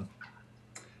 Declan.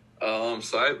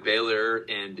 So I have Baylor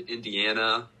and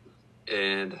Indiana,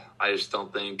 and I just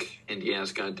don't think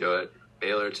Indiana's going to do it.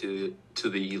 Baylor to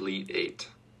the Elite Eight.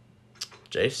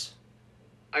 Jace.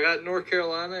 I got North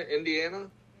Carolina,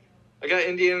 Indiana. I got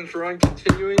Indiana's run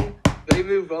continuing. They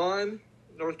move on.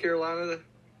 North Carolina,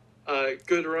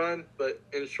 good run, but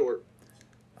in short.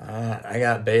 I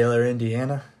got Baylor,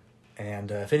 Indiana.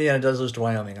 And if Indiana does lose to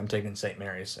Wyoming, I'm taking St.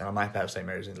 Mary's. And I might have St.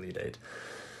 Mary's in the Elite Eight.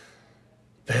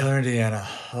 Baylor, Indiana.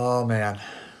 Oh, man.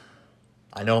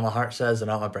 I know what my heart says and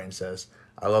not what my brain says.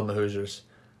 I love my Hoosiers.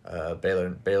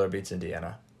 Baylor beats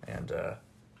Indiana.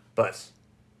 But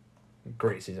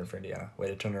great season for Indiana. Way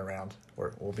to turn it around.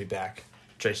 We'll be back.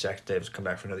 Trace Jackson Davis will come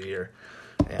back for another year.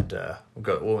 And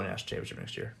we'll win a national championship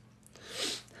next year.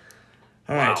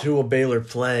 All right, who will Baylor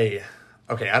play?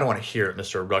 Okay, I don't want to hear it,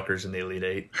 Mr. Rutgers in the Elite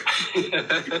Eight.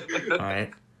 All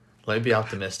right, let me be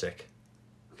optimistic.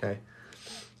 Okay.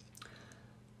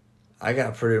 I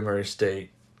got Purdue, Murray State.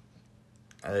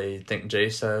 I think Jay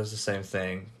says the same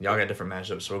thing. Y'all got different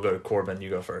matchups, so we'll go to Corbin. You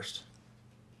go first.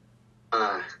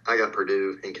 I got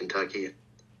Purdue and Kentucky.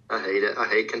 I hate it. I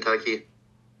hate Kentucky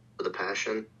with a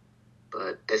passion.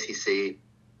 But SEC,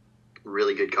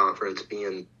 really good conference,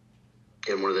 being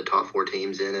in one of the top 4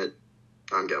 teams in it,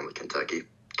 I'm going with Kentucky.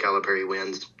 Calipari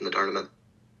wins in the tournament.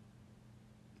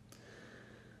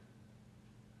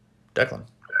 Declan.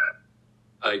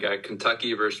 I got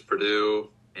Kentucky versus Purdue,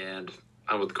 and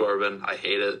I'm with Corbin. I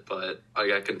hate it, but I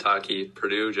got Kentucky.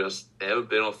 Purdue they haven't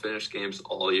been able to finish games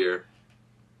all year.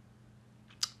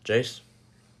 Jace.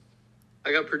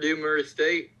 I got Purdue, Murray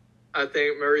State. I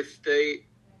think Murray State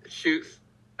shoots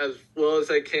as well as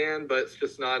they can, but it's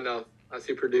just not enough. I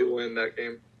see Purdue win that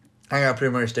game. I got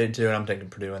Purdue, Murray State, too, and I'm taking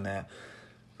Purdue in that.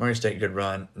 Murray State, good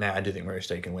run. Now, I do think Murray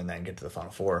State can win that and get to the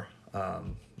Final Four.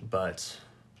 But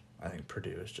I think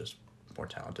Purdue is just more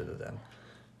talented than them.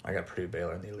 I got Purdue,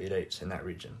 Baylor in the Elite Eights in that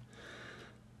region.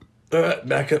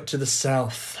 Back up to the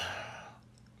South.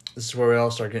 This is where we all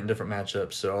start getting different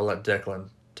matchups, so I'll let Declan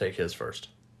take his first.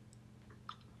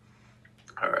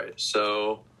 All right,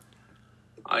 so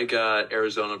I got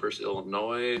Arizona versus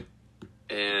Illinois,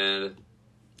 and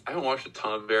I haven't watched a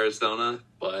ton of Arizona,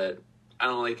 but I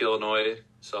don't like Illinois,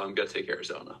 so I'm going to take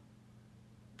Arizona.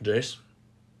 Jace?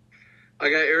 I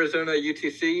got Arizona,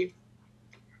 UTC.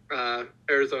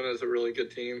 Arizona is a really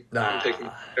good team. I'm taking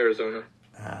Arizona.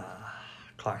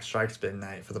 Clock strikes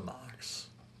midnight for the Mocs.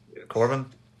 Yes. Corbin?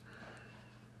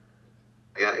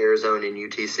 I got Arizona and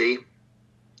UTC.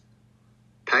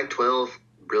 Pac-12,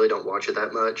 really don't watch it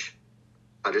that much.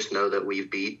 I just know that we've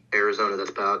beat Arizona. That's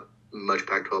about much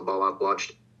Pac-12 ball I've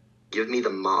watched. Give me the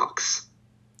Mocs.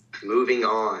 Moving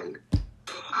on.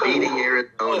 Beating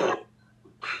Arizona.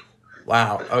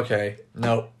 Wow, okay.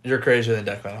 No, you're crazier than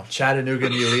Declan. Chattanooga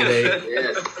in the Elite Eight.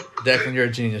 Yes. Declan, you're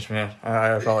a genius, man. I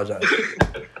apologize.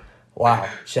 Wow.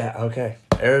 Okay.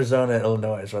 Arizona,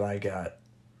 Illinois is what I got.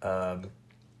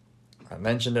 I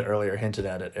mentioned it earlier, hinted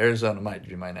at it. Arizona might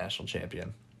be my national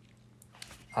champion.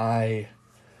 I'm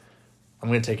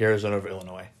going to take Arizona over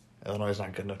Illinois. Illinois is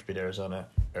not good enough to beat Arizona.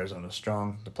 Arizona's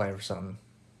strong. They're playing for something.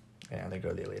 And they go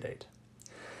to the Elite Eight.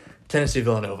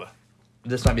 Tennessee-Villanova.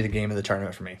 This might be the game of the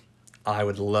tournament for me. I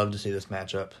would love to see this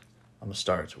matchup. I'm going to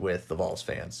start with the Vols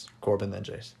fans. Corbin, then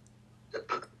Jace.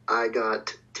 I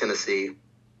got Tennessee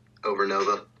over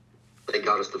Nova. They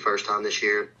got us the first time this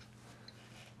year.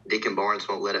 Deacon Barnes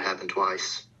won't let it happen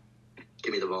twice.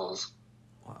 Give me the Vols.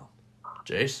 Wow.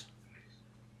 Jace?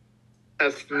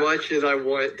 As much as I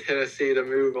want Tennessee to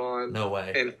move on No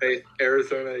way. and face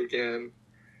Arizona again,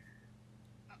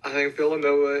 I think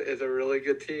Villanova is a really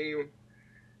good team.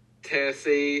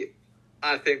 Tennessee,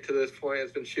 I think to this point,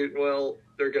 has been shooting well.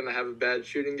 They're going to have a bad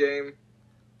shooting game.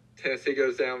 Tennessee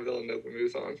goes down, Villanova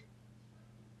moves on.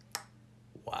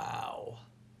 Wow.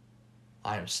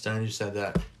 I am stunned you said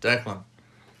that. Declan?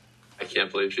 I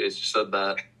can't believe Chase just said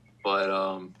that.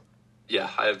 But, yeah,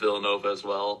 I have Villanova as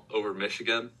well over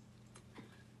Michigan.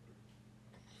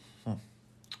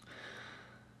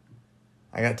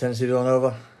 I got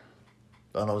Tennessee-Villanova.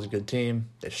 Villanova's a good team.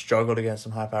 They've struggled against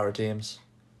some high-powered teams.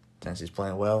 Tennessee's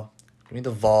playing well. Give me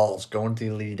the Vols going to the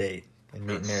Elite Eight and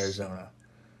meeting Arizona.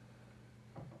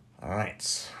 All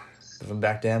right. Moving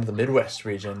back down to the Midwest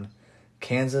region.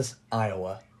 Kansas,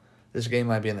 Iowa. This game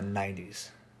might be in the 90s.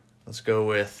 Let's go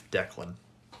with Declan.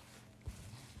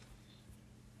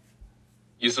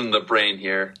 Using the brain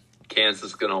here, Kansas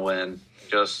is going to win.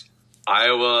 Just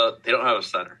Iowa, they don't have a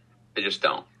center. They just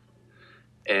don't.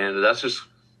 And that's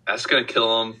going to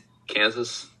kill them.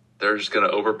 Kansas, they're just going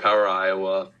to overpower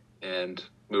Iowa and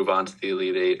move on to the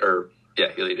Elite Eight.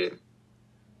 Elite Eight.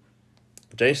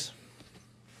 Jace?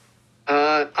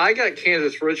 I got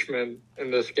Kansas-Richmond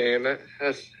in this game.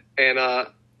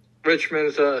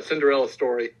 Richmond's a Cinderella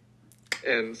story.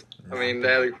 And, they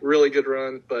had a really good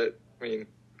run, but,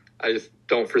 I just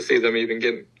don't foresee them even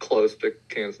getting close to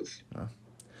Kansas.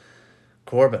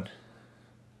 Corbin?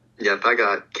 Yep, I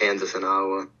got Kansas and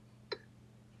Iowa.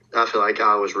 I feel like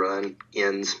Iowa's run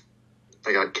ends.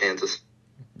 I got Kansas.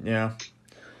 Yeah.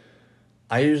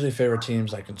 I usually favor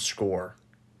teams that can score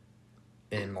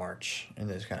in March in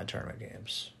these kind of tournament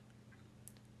games.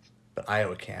 But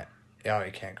Iowa can't. Iowa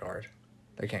can't guard.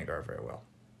 They can't guard very well.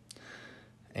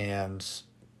 And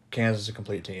Kansas is a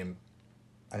complete team.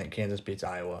 I think Kansas beats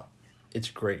Iowa. It's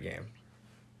a great game.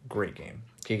 Great game.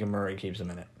 Keegan Murray keeps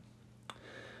them in it.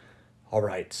 All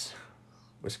right.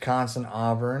 Wisconsin,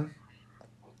 Auburn.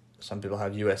 Some people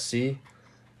have USC.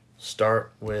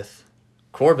 Start with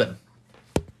Corbin.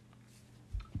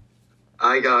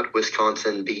 I got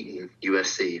Wisconsin beating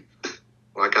USC.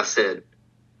 Like I said,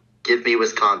 give me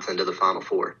Wisconsin to the Final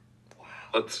Four.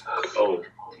 Let's go.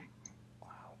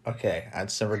 Okay, I'd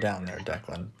simmer down there,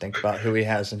 Declan. Think about who he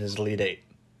has in his Elite Eight.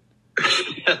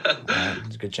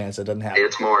 There's a good chance that doesn't happen.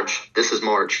 It's March. This is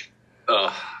March.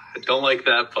 I don't like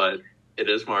that, but it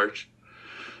is March.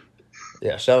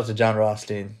 Yeah, shout out to John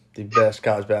Rothstein, the best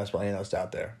college basketball analyst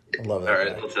out there. I love that. All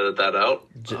right, let's edit that out.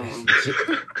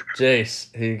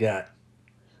 Jace, who you got?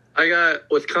 I got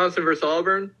Wisconsin versus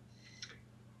Auburn,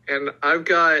 and I've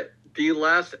got the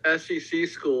last SEC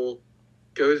school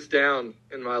goes down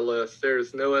in my list.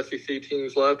 There's no SEC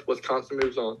teams left. Wisconsin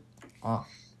moves on. Oh.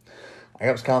 I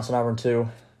got Wisconsin, Auburn too.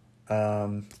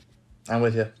 I'm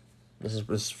with you. This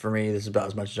is for me. This is about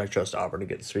as much as I trust Auburn to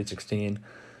get the Sweet 16.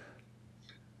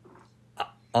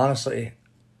 Honestly,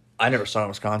 I never saw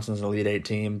Wisconsin as an Elite Eight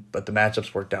team, but the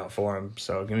matchups worked out for them.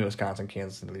 So give me Wisconsin,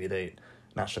 Kansas, and Elite Eight.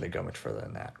 Not sure they go much further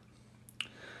than that.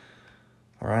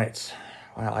 All right.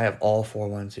 Wow, I have all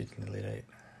 4 seeds in the Elite Eight.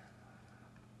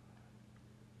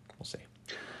 We'll see.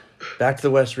 Back to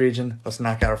the West region. Let's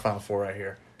knock out our Final Four right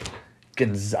here.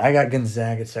 I got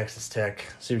Gonzaga, Texas Tech.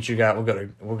 See what you got. We'll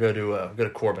go to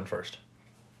Corbin first.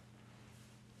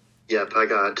 Yep, I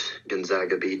got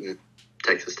Gonzaga beating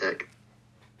Texas Tech.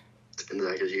 It's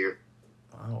Gonzaga's year.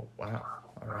 Oh wow!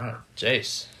 All right,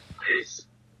 Jace.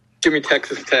 Give me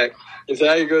Texas Tech.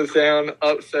 Gonzaga goes down,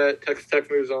 upset. Texas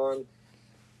Tech moves on.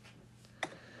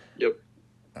 Yep.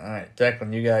 All right,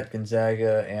 Declan, you got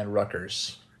Gonzaga and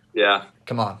Rutgers. Yeah,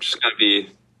 Come on. just gonna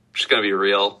be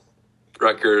real.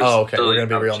 Rutgers. Oh, okay. We're gonna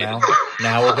be real now.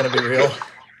 Now we're gonna be real.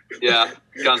 Yeah,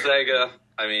 Gonzaga.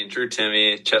 Drew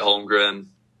Timme, Chet Holmgren.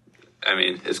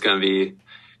 It's gonna be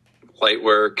light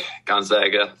work.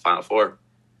 Gonzaga, Final Four.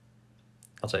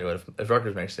 I'll tell you what. If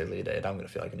Rutgers makes the Elite Eight, I'm gonna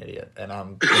feel like an idiot, and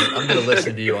I'm gonna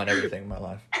listen to you on everything in my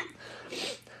life.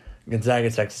 Gonzaga,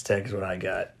 Texas Tech is what I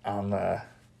got on the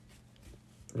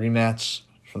rematch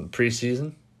from the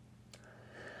preseason.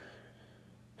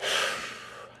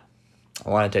 I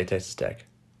want to take Texas Tech.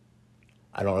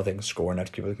 I don't know if they can score enough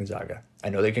to keep with Gonzaga. I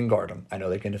know they can guard them. I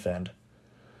know they can defend.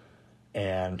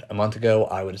 And a month ago,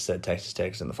 I would have said Texas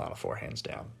Tech's in the Final Four, hands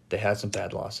down. They had some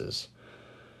bad losses.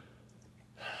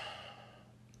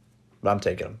 But I'm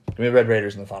taking them. Give me Red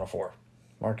Raiders in the Final Four.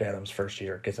 Mark Adams, first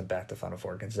year, gets them back to Final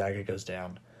Four. Gonzaga goes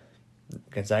down.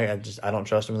 Gonzaga, I don't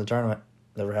trust them in the tournament.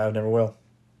 Never have, never will.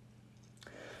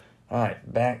 All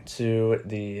right, back to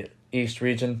the East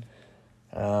region.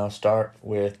 Start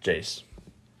with Jace.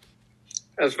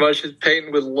 As much as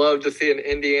Peyton would love to see an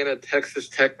Indiana-Texas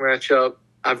Tech matchup,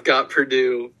 I've got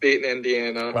Purdue beating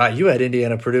Indiana. Wow, you had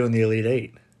Indiana-Purdue in the Elite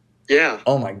Eight. Yeah.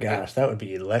 Oh, my gosh, that would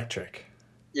be electric.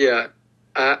 Yeah.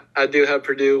 I do have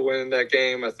Purdue winning that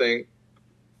game, I think.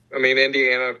 I mean,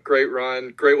 Indiana, great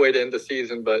run, great way to end the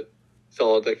season, but it's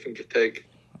all they can take.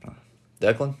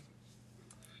 Declan?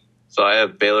 So I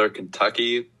have Baylor,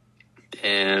 Kentucky,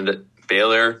 and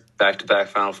Baylor back-to-back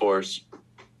Final Fours.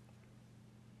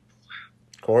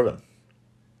 Corbin?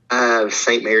 I have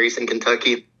St. Mary's in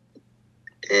Kentucky,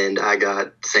 and I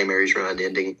got St. Mary's run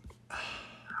ending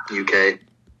UK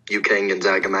and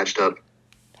Gonzaga matched up.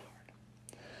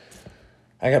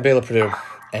 I got Baylor, Purdue,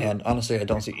 and honestly, I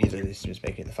don't see either of these teams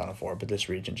making the Final Four, but this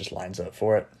region just lines up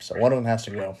for it, so one of them has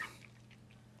to go.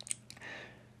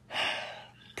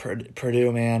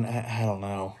 Purdue, man, I don't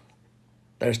know.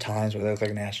 There's times where they look like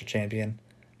a national champion.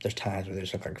 There's times where they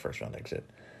just look like a first-round exit.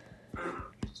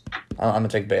 I'm going to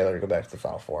take Baylor to go back to the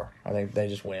Final Four. I think they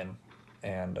just win,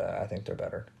 and I think they're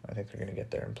better. I think they're going to get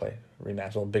there and play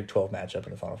rematch, a little Big 12 matchup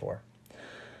in the Final Four.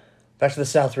 Back to the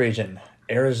South region,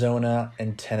 Arizona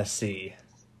and Tennessee.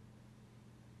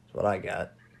 That's what I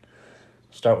got.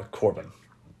 Start with Corbin.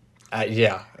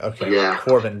 Yeah, okay. Yeah.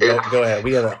 Corbin, go ahead.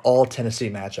 We have an all-Tennessee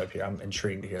matchup here. I'm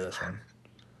intrigued to hear this one.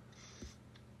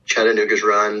 Chattanooga's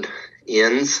run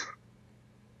ends.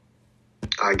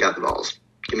 I got the Vols.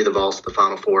 Give me the Vols to the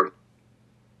Final Four.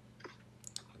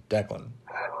 Declan.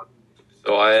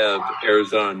 So I have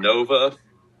Arizona Nova,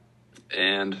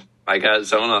 and I got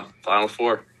Zona Final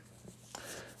Four.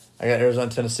 I got Arizona,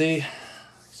 Tennessee.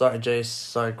 Sorry, Jace.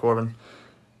 Sorry, Corbin.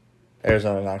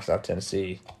 Arizona knocks out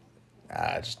Tennessee.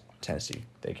 Just Tennessee,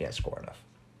 they can't score enough.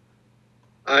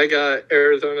 I got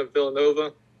Arizona,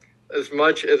 Villanova. As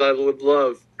much as I would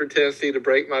love for Tennessee to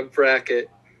break my bracket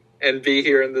and be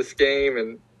here in this game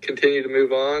and continue to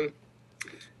move on,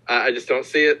 I just don't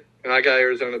see it. And I got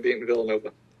Arizona beating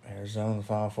Villanova. Arizona in the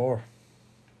Final Four.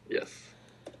 Yes.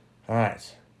 All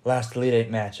right. Last Elite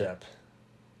Eight matchup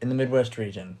in the Midwest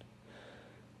region.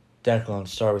 Declan,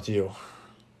 start with you.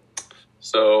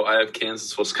 So I have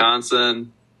Kansas,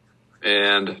 Wisconsin,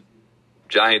 and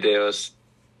Johnny Davis.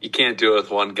 You can't do it with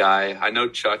one guy. I know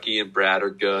Chucky and Brad are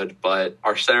good, but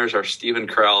our centers are Stephen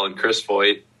Carell and Chris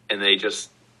Voigt, and they're just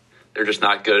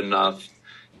not good enough.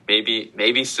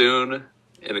 Maybe soon,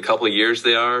 in a couple of years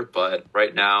they are, but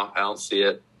right now I don't see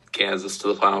it. Kansas to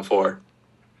the Final Four.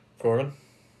 Corbin?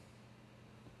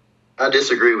 I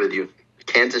disagree with you.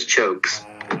 Kansas chokes.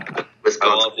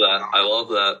 Wisconsin. I love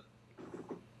that.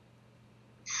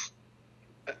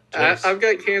 I've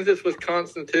got Kansas,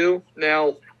 Wisconsin too.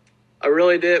 Now, I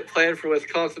really didn't plan for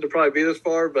Wisconsin to probably be this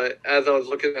far, but as I was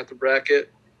looking at the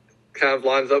bracket, kind of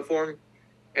lines up for them.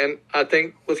 And I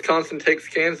think Wisconsin takes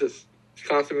Kansas.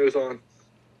 Wisconsin moves on.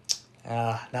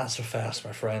 Not so fast,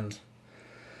 my friend.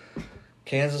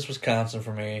 Kansas, Wisconsin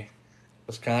for me.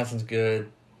 Wisconsin's good.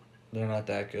 They're not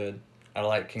that good. I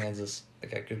like Kansas. They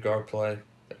got good guard play.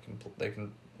 They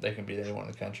can beat anyone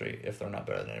in the country if they're not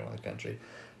better than anyone in the country.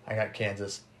 I got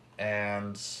Kansas,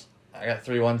 and I got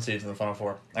 3 1 seeds in the Final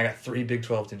Four. I got 3 Big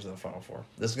 12 teams in the Final Four.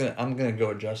 I'm gonna go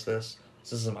adjust this.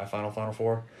 This isn't my Final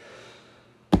Four.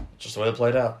 Just the way it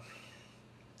played out.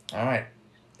 All right,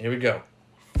 here we go.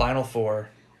 Final Four.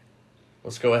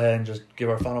 Let's go ahead and just give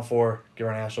our Final Four, give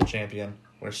our national champion.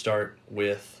 We're going to start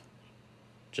with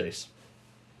Jace.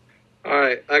 All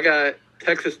right, I got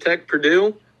Texas Tech,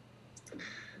 Purdue.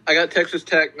 I got Texas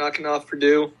Tech knocking off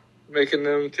Purdue, making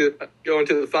them to go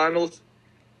into the finals.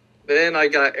 Then I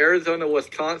got Arizona,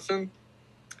 Wisconsin.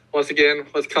 Once again,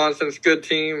 Wisconsin's a good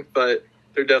team, but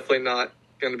they're definitely not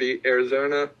going to beat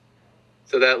Arizona.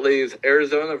 So that leaves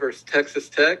Arizona versus Texas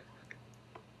Tech.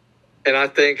 And I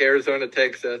think Arizona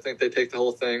takes it. I think they take the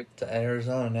whole thing. To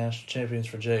Arizona, national champions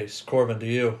for Jace. Corbin, to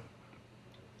you.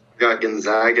 Got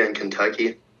Gonzaga and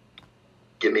Kentucky.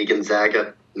 Give me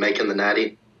Gonzaga making the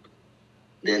natty.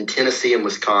 Then Tennessee and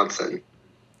Wisconsin.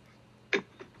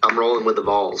 I'm rolling with the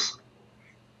Vols.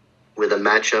 With a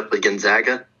matchup with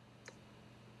Gonzaga.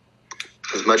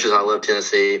 As much as I love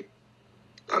Tennessee,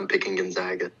 I'm picking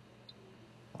Gonzaga.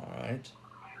 All right.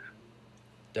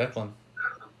 Declan.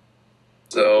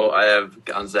 So I have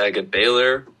Gonzaga,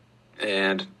 Baylor,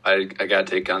 and I got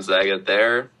to take Gonzaga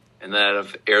there. And then out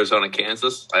of Arizona,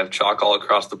 Kansas, I have chalk all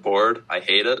across the board. I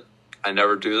hate it. I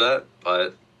never do that,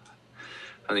 but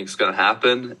I think it's going to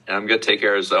happen. And I'm going to take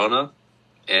Arizona.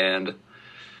 And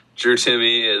Drew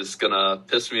Timme is going to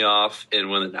piss me off and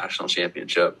win the national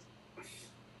championship.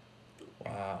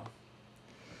 Wow.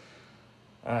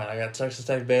 All right, I got Texas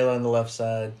Tech, Baylor on the left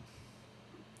side.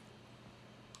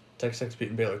 Texas Tech's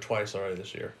beaten Baylor twice already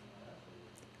this year.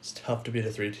 It's tough to beat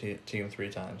a team 3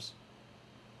 times.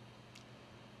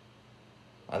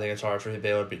 I think it's hard for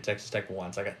Baylor to beat Texas Tech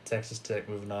once. I got Texas Tech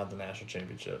moving on to the national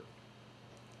championship.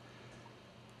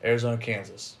 Arizona,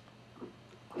 Kansas.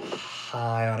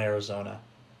 High on Arizona.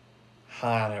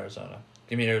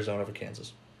 Give me Arizona over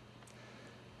Kansas.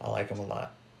 I like them a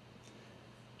lot.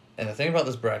 And the thing about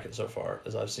this bracket so far,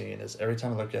 as I've seen, is every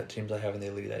time I look at teams I have in the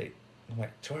Elite Eight, I'm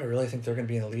like, do I really think they're going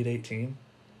to be an Elite Eight team?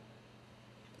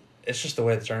 It's just the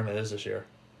way the tournament is this year.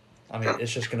 I mean,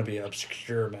 it's just going to be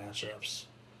obscure matchups.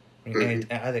 I mean,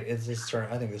 I think this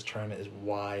tournament is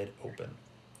wide open.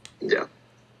 Yeah.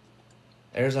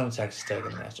 Arizona, Texas Tech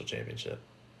in the national championship.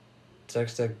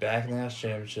 Texas Tech back in the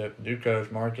national championship. New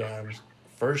coach, Mark Adams.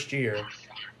 First year.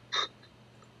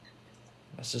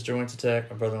 My sister went to Tech.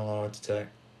 My brother-in-law went to Tech.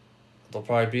 They'll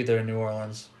probably be there in New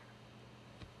Orleans.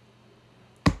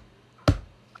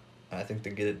 I think they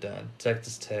get it done.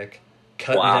 Texas Tech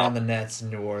cutting down the nets in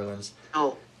New Orleans.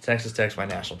 Oh. Texas Tech's my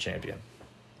national champion.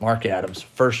 Mark Adams,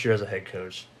 first year as a head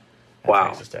coach at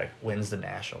Texas Tech, wins the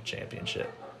national championship.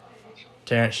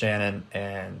 Terrence Shannon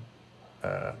and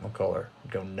McCullough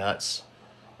go nuts.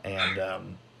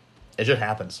 And it just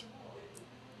happens.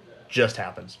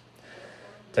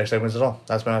 Texas Tech wins it all.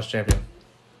 That's my national champion.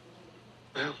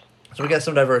 Wow. So we got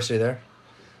some diversity there.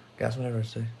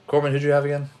 Corbin, who'd you have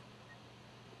again?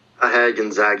 I had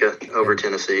Gonzaga over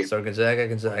Tennessee. So Gonzaga,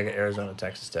 Arizona,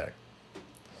 Texas Tech.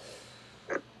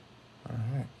 All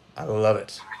right. I love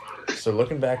it. So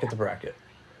looking back at the bracket,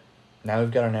 now we've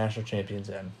got our national champions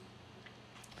in.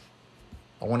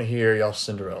 I want to hear y'all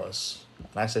Cinderellas.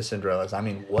 When I say Cinderellas, I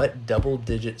mean what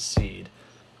double-digit seed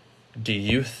do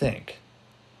you think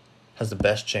has the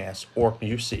best chance, or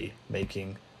you see,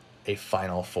 making a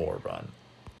Final Four run?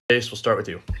 Chase, we'll start with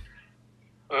you.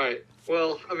 All right.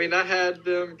 Well, I mean, I had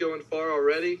them going far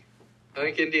already. I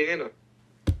think Indiana.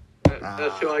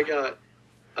 That's who I got.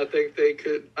 I think they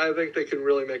could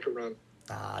really make a run.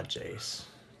 Jace.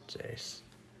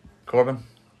 Corbin?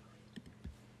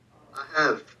 I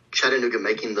have Chattanooga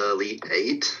making the Elite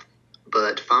Eight,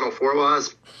 but Final Four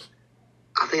wise,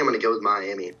 I think I'm going to go with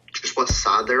Miami. Just what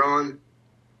side they're on.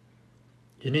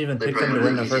 You didn't even pick them to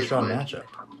win the first round matchup.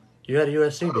 You had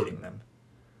USC beating them.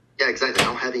 Yeah, exactly. I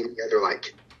don't have any other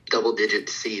double-digit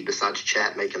seed besides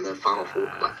Chat making the Final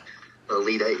Four, the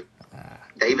Elite Eight.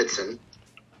 Davidson,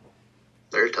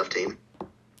 they're a tough team.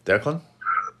 Declan?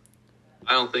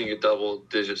 I don't think a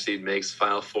double-digit seed makes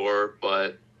Final Four,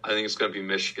 but I think it's going to be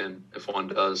Michigan if one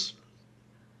does.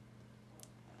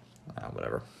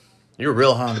 Whatever. You're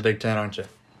real high on the Big Ten, aren't you?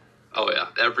 Oh, yeah.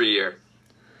 Every year.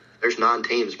 There's 9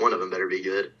 teams. One of them better be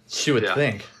good. You would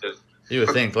think. You would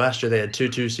think. Last year they had 2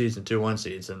 2 seeds and 2 1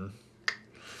 seeds, and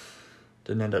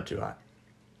didn't end up too high.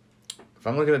 If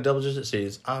I'm looking at double-digit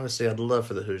seeds, obviously I'd love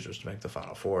for the Hoosiers to make the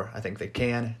Final Four. I think they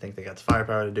can. I think they got the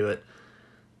firepower to do it.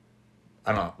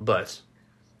 I don't know, but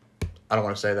I don't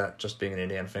want to say that just being an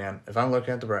Indiana fan. If I'm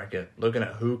looking at the bracket, looking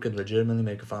at who could legitimately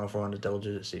make a Final Four on a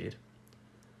double-digit seed,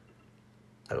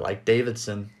 I like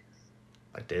Davidson.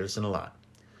 I like Davidson a lot.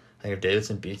 I think if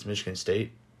Davidson beats Michigan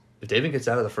State, if Davidson gets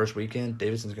out of the first weekend,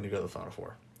 Davidson's going to go to the Final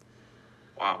Four.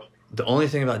 Wow. The only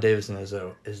thing about Davidson is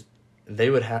they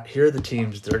would have, here are the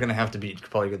teams they're going to have to beat to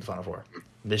probably get the Final Four.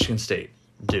 Michigan State,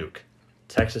 Duke,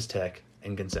 Texas Tech,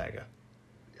 and Gonzaga.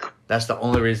 That's the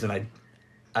only reason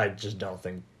I just don't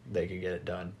think they could get it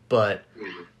done. But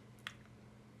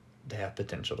they have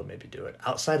potential to maybe do it.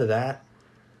 Outside of that,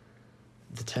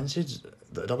 the 10 seeds,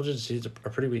 the double-digit seeds are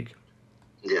pretty weak.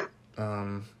 Yeah.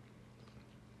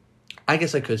 I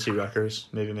guess I could see Rutgers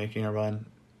maybe making a run.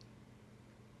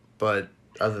 But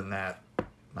other than that,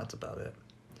 that's about it.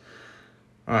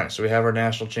 All right, so we have our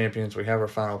national champions. We have our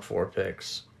Final Four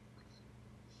picks.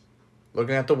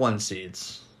 Looking at the 1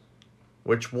 seeds,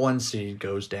 which 1 seed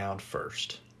goes down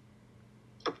first?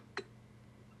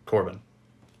 Corbin.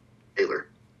 Baylor.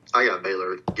 I got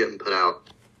Baylor getting put out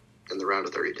in the round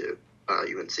of 32 by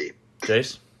UNC.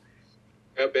 Jace?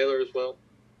 I got Baylor as well.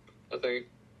 I think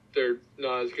they're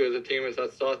not as good as a team as I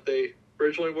thought they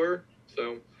originally were,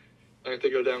 so I think they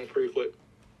go down pretty quick.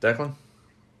 Declan?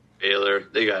 Baylor,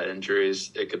 they got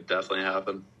injuries. It could definitely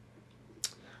happen.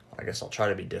 I guess I'll try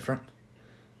to be different.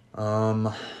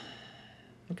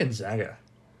 Gonzaga.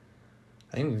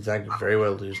 I think Gonzaga could very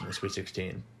well lose in the Sweet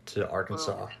 16 to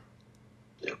Arkansas.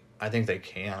 Yeah. I think they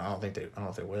can. I don't know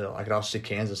if they will. I could also see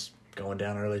Kansas going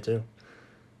down early too.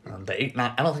 The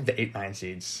 8-9. I don't think the 8-9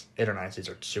 seeds, 8 or 9 seeds,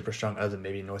 are super strong. Other than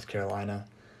maybe North Carolina.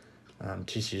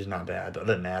 TCU is not bad, but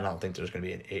other than that, I don't think there's going to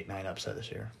be an 8-9 upset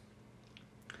this year.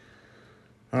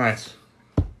 All right,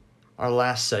 our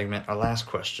last segment, our last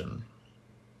question.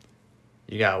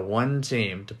 You got one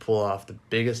team to pull off the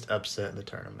biggest upset in the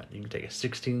tournament. You can take a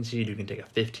 16 seed, you can take a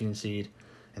 15 seed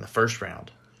in the first round.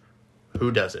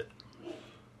 Who does it?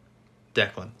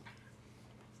 Declan.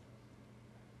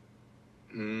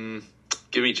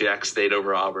 Give me Jack State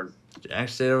over Auburn. Jack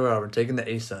State over Auburn, taking the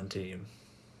ASUN team.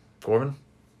 Corbin?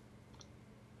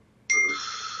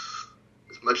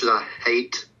 As much as I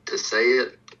hate to say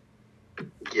it,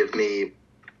 give me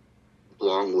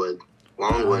Longwood.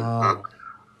 Longwood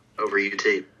over UT.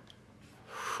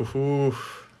 Ooh,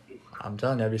 I'm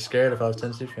telling you, I'd be scared if I was a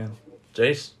Tennessee fan.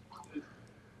 Jace?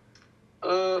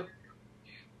 I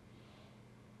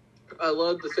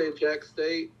love to say Jack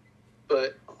State,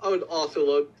 but I would also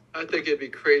love. I think it'd be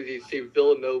crazy to see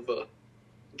Villanova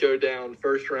go down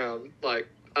first round,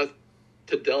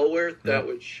 to Delaware. That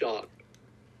would shock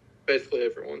basically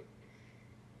everyone.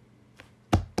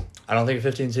 I don't think a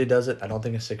 15 seed does it. I don't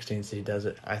think a 16 seed does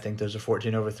it. I think there's a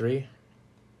 14 over 3.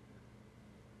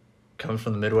 Comes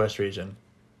from the Midwest region.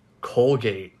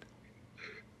 Colgate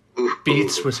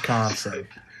beats Wisconsin.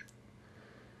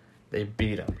 They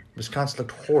beat them. Wisconsin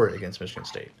looked horrid against Michigan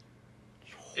State.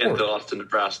 And they lost to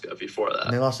Nebraska before that.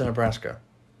 And they lost to Nebraska.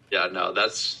 Yeah, no,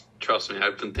 trust me,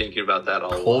 I've been thinking about that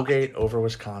all along. Colgate over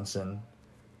Wisconsin,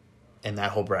 and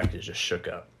that whole bracket is just shook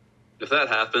up. If that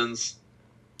happens,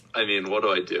 I mean, what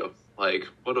do I do?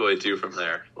 What do I do from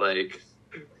there?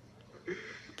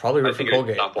 Probably root for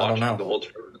Colgate. Stop I don't watching know. the whole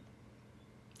tournament.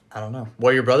 I don't know.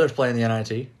 Well, your brother's playing the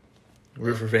NIT.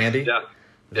 Root for Vandy. Yeah.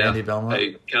 Vandy Belmont.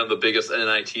 I'm kind of the biggest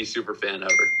NIT super fan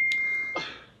ever.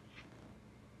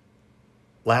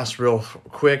 Last real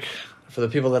quick, for the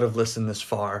people that have listened this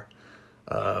far,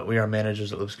 we are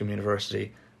managers at Lipscomb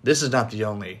University. This is not the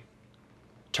only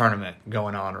tournament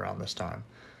going on around this time.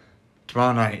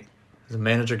 Tomorrow night, the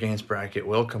manager gains bracket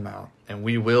will come out, and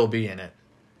we will be in it.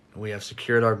 We have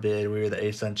secured our bid. We are the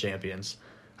ASUN champions.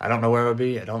 I don't know where it'll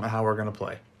be. I don't know how we're going to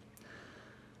play.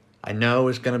 I know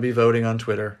it's going to be voting on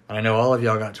Twitter, and I know all of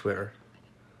y'all got Twitter,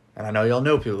 and I know y'all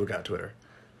know people who got Twitter.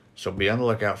 So be on the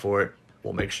lookout for it.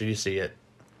 We'll make sure you see it.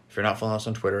 If you're not following us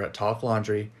on Twitter, at Talk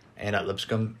Laundry and at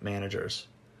Lipscomb Managers.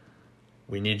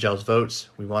 We need y'all's votes.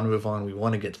 We want to move on. We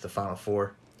want to get to the Final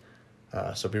Four.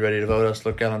 So be ready to vote us.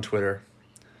 Look out on Twitter.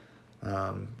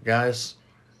 Guys,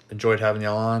 enjoyed having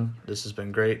y'all on. This has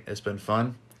been great. It's been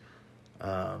fun.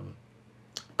 I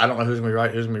don't know who's going to be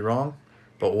right, who's going to be wrong,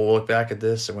 but we'll look back at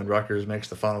this, and when Rutgers makes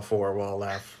the Final Four, we'll all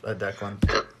laugh at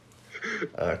Declan.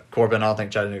 Corbin, I don't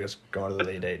think Chattanooga's going to the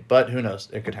Elite Eight, but who knows?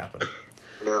 It could happen.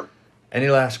 Yeah. Any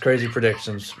last crazy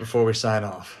predictions before we sign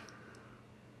off?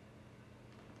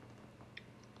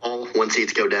 All 1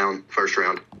 seeds go down first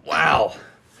round. Wow.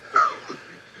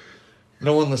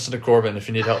 No one listened to Corbin if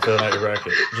you need help filling out your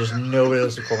bracket. Just nobody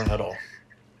listened to Corbin at all.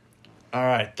 All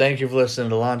right. Thank you for listening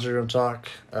to Laundry Room Talk.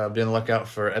 Be on the lookout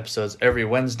for episodes every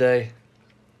Wednesday.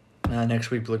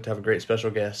 Next week, we look to have a great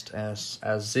special guest. As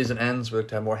the season ends, we look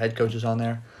to have more head coaches on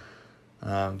there.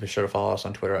 Be sure to follow us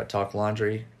on Twitter at Talk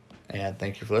Laundry. And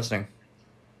thank you for listening.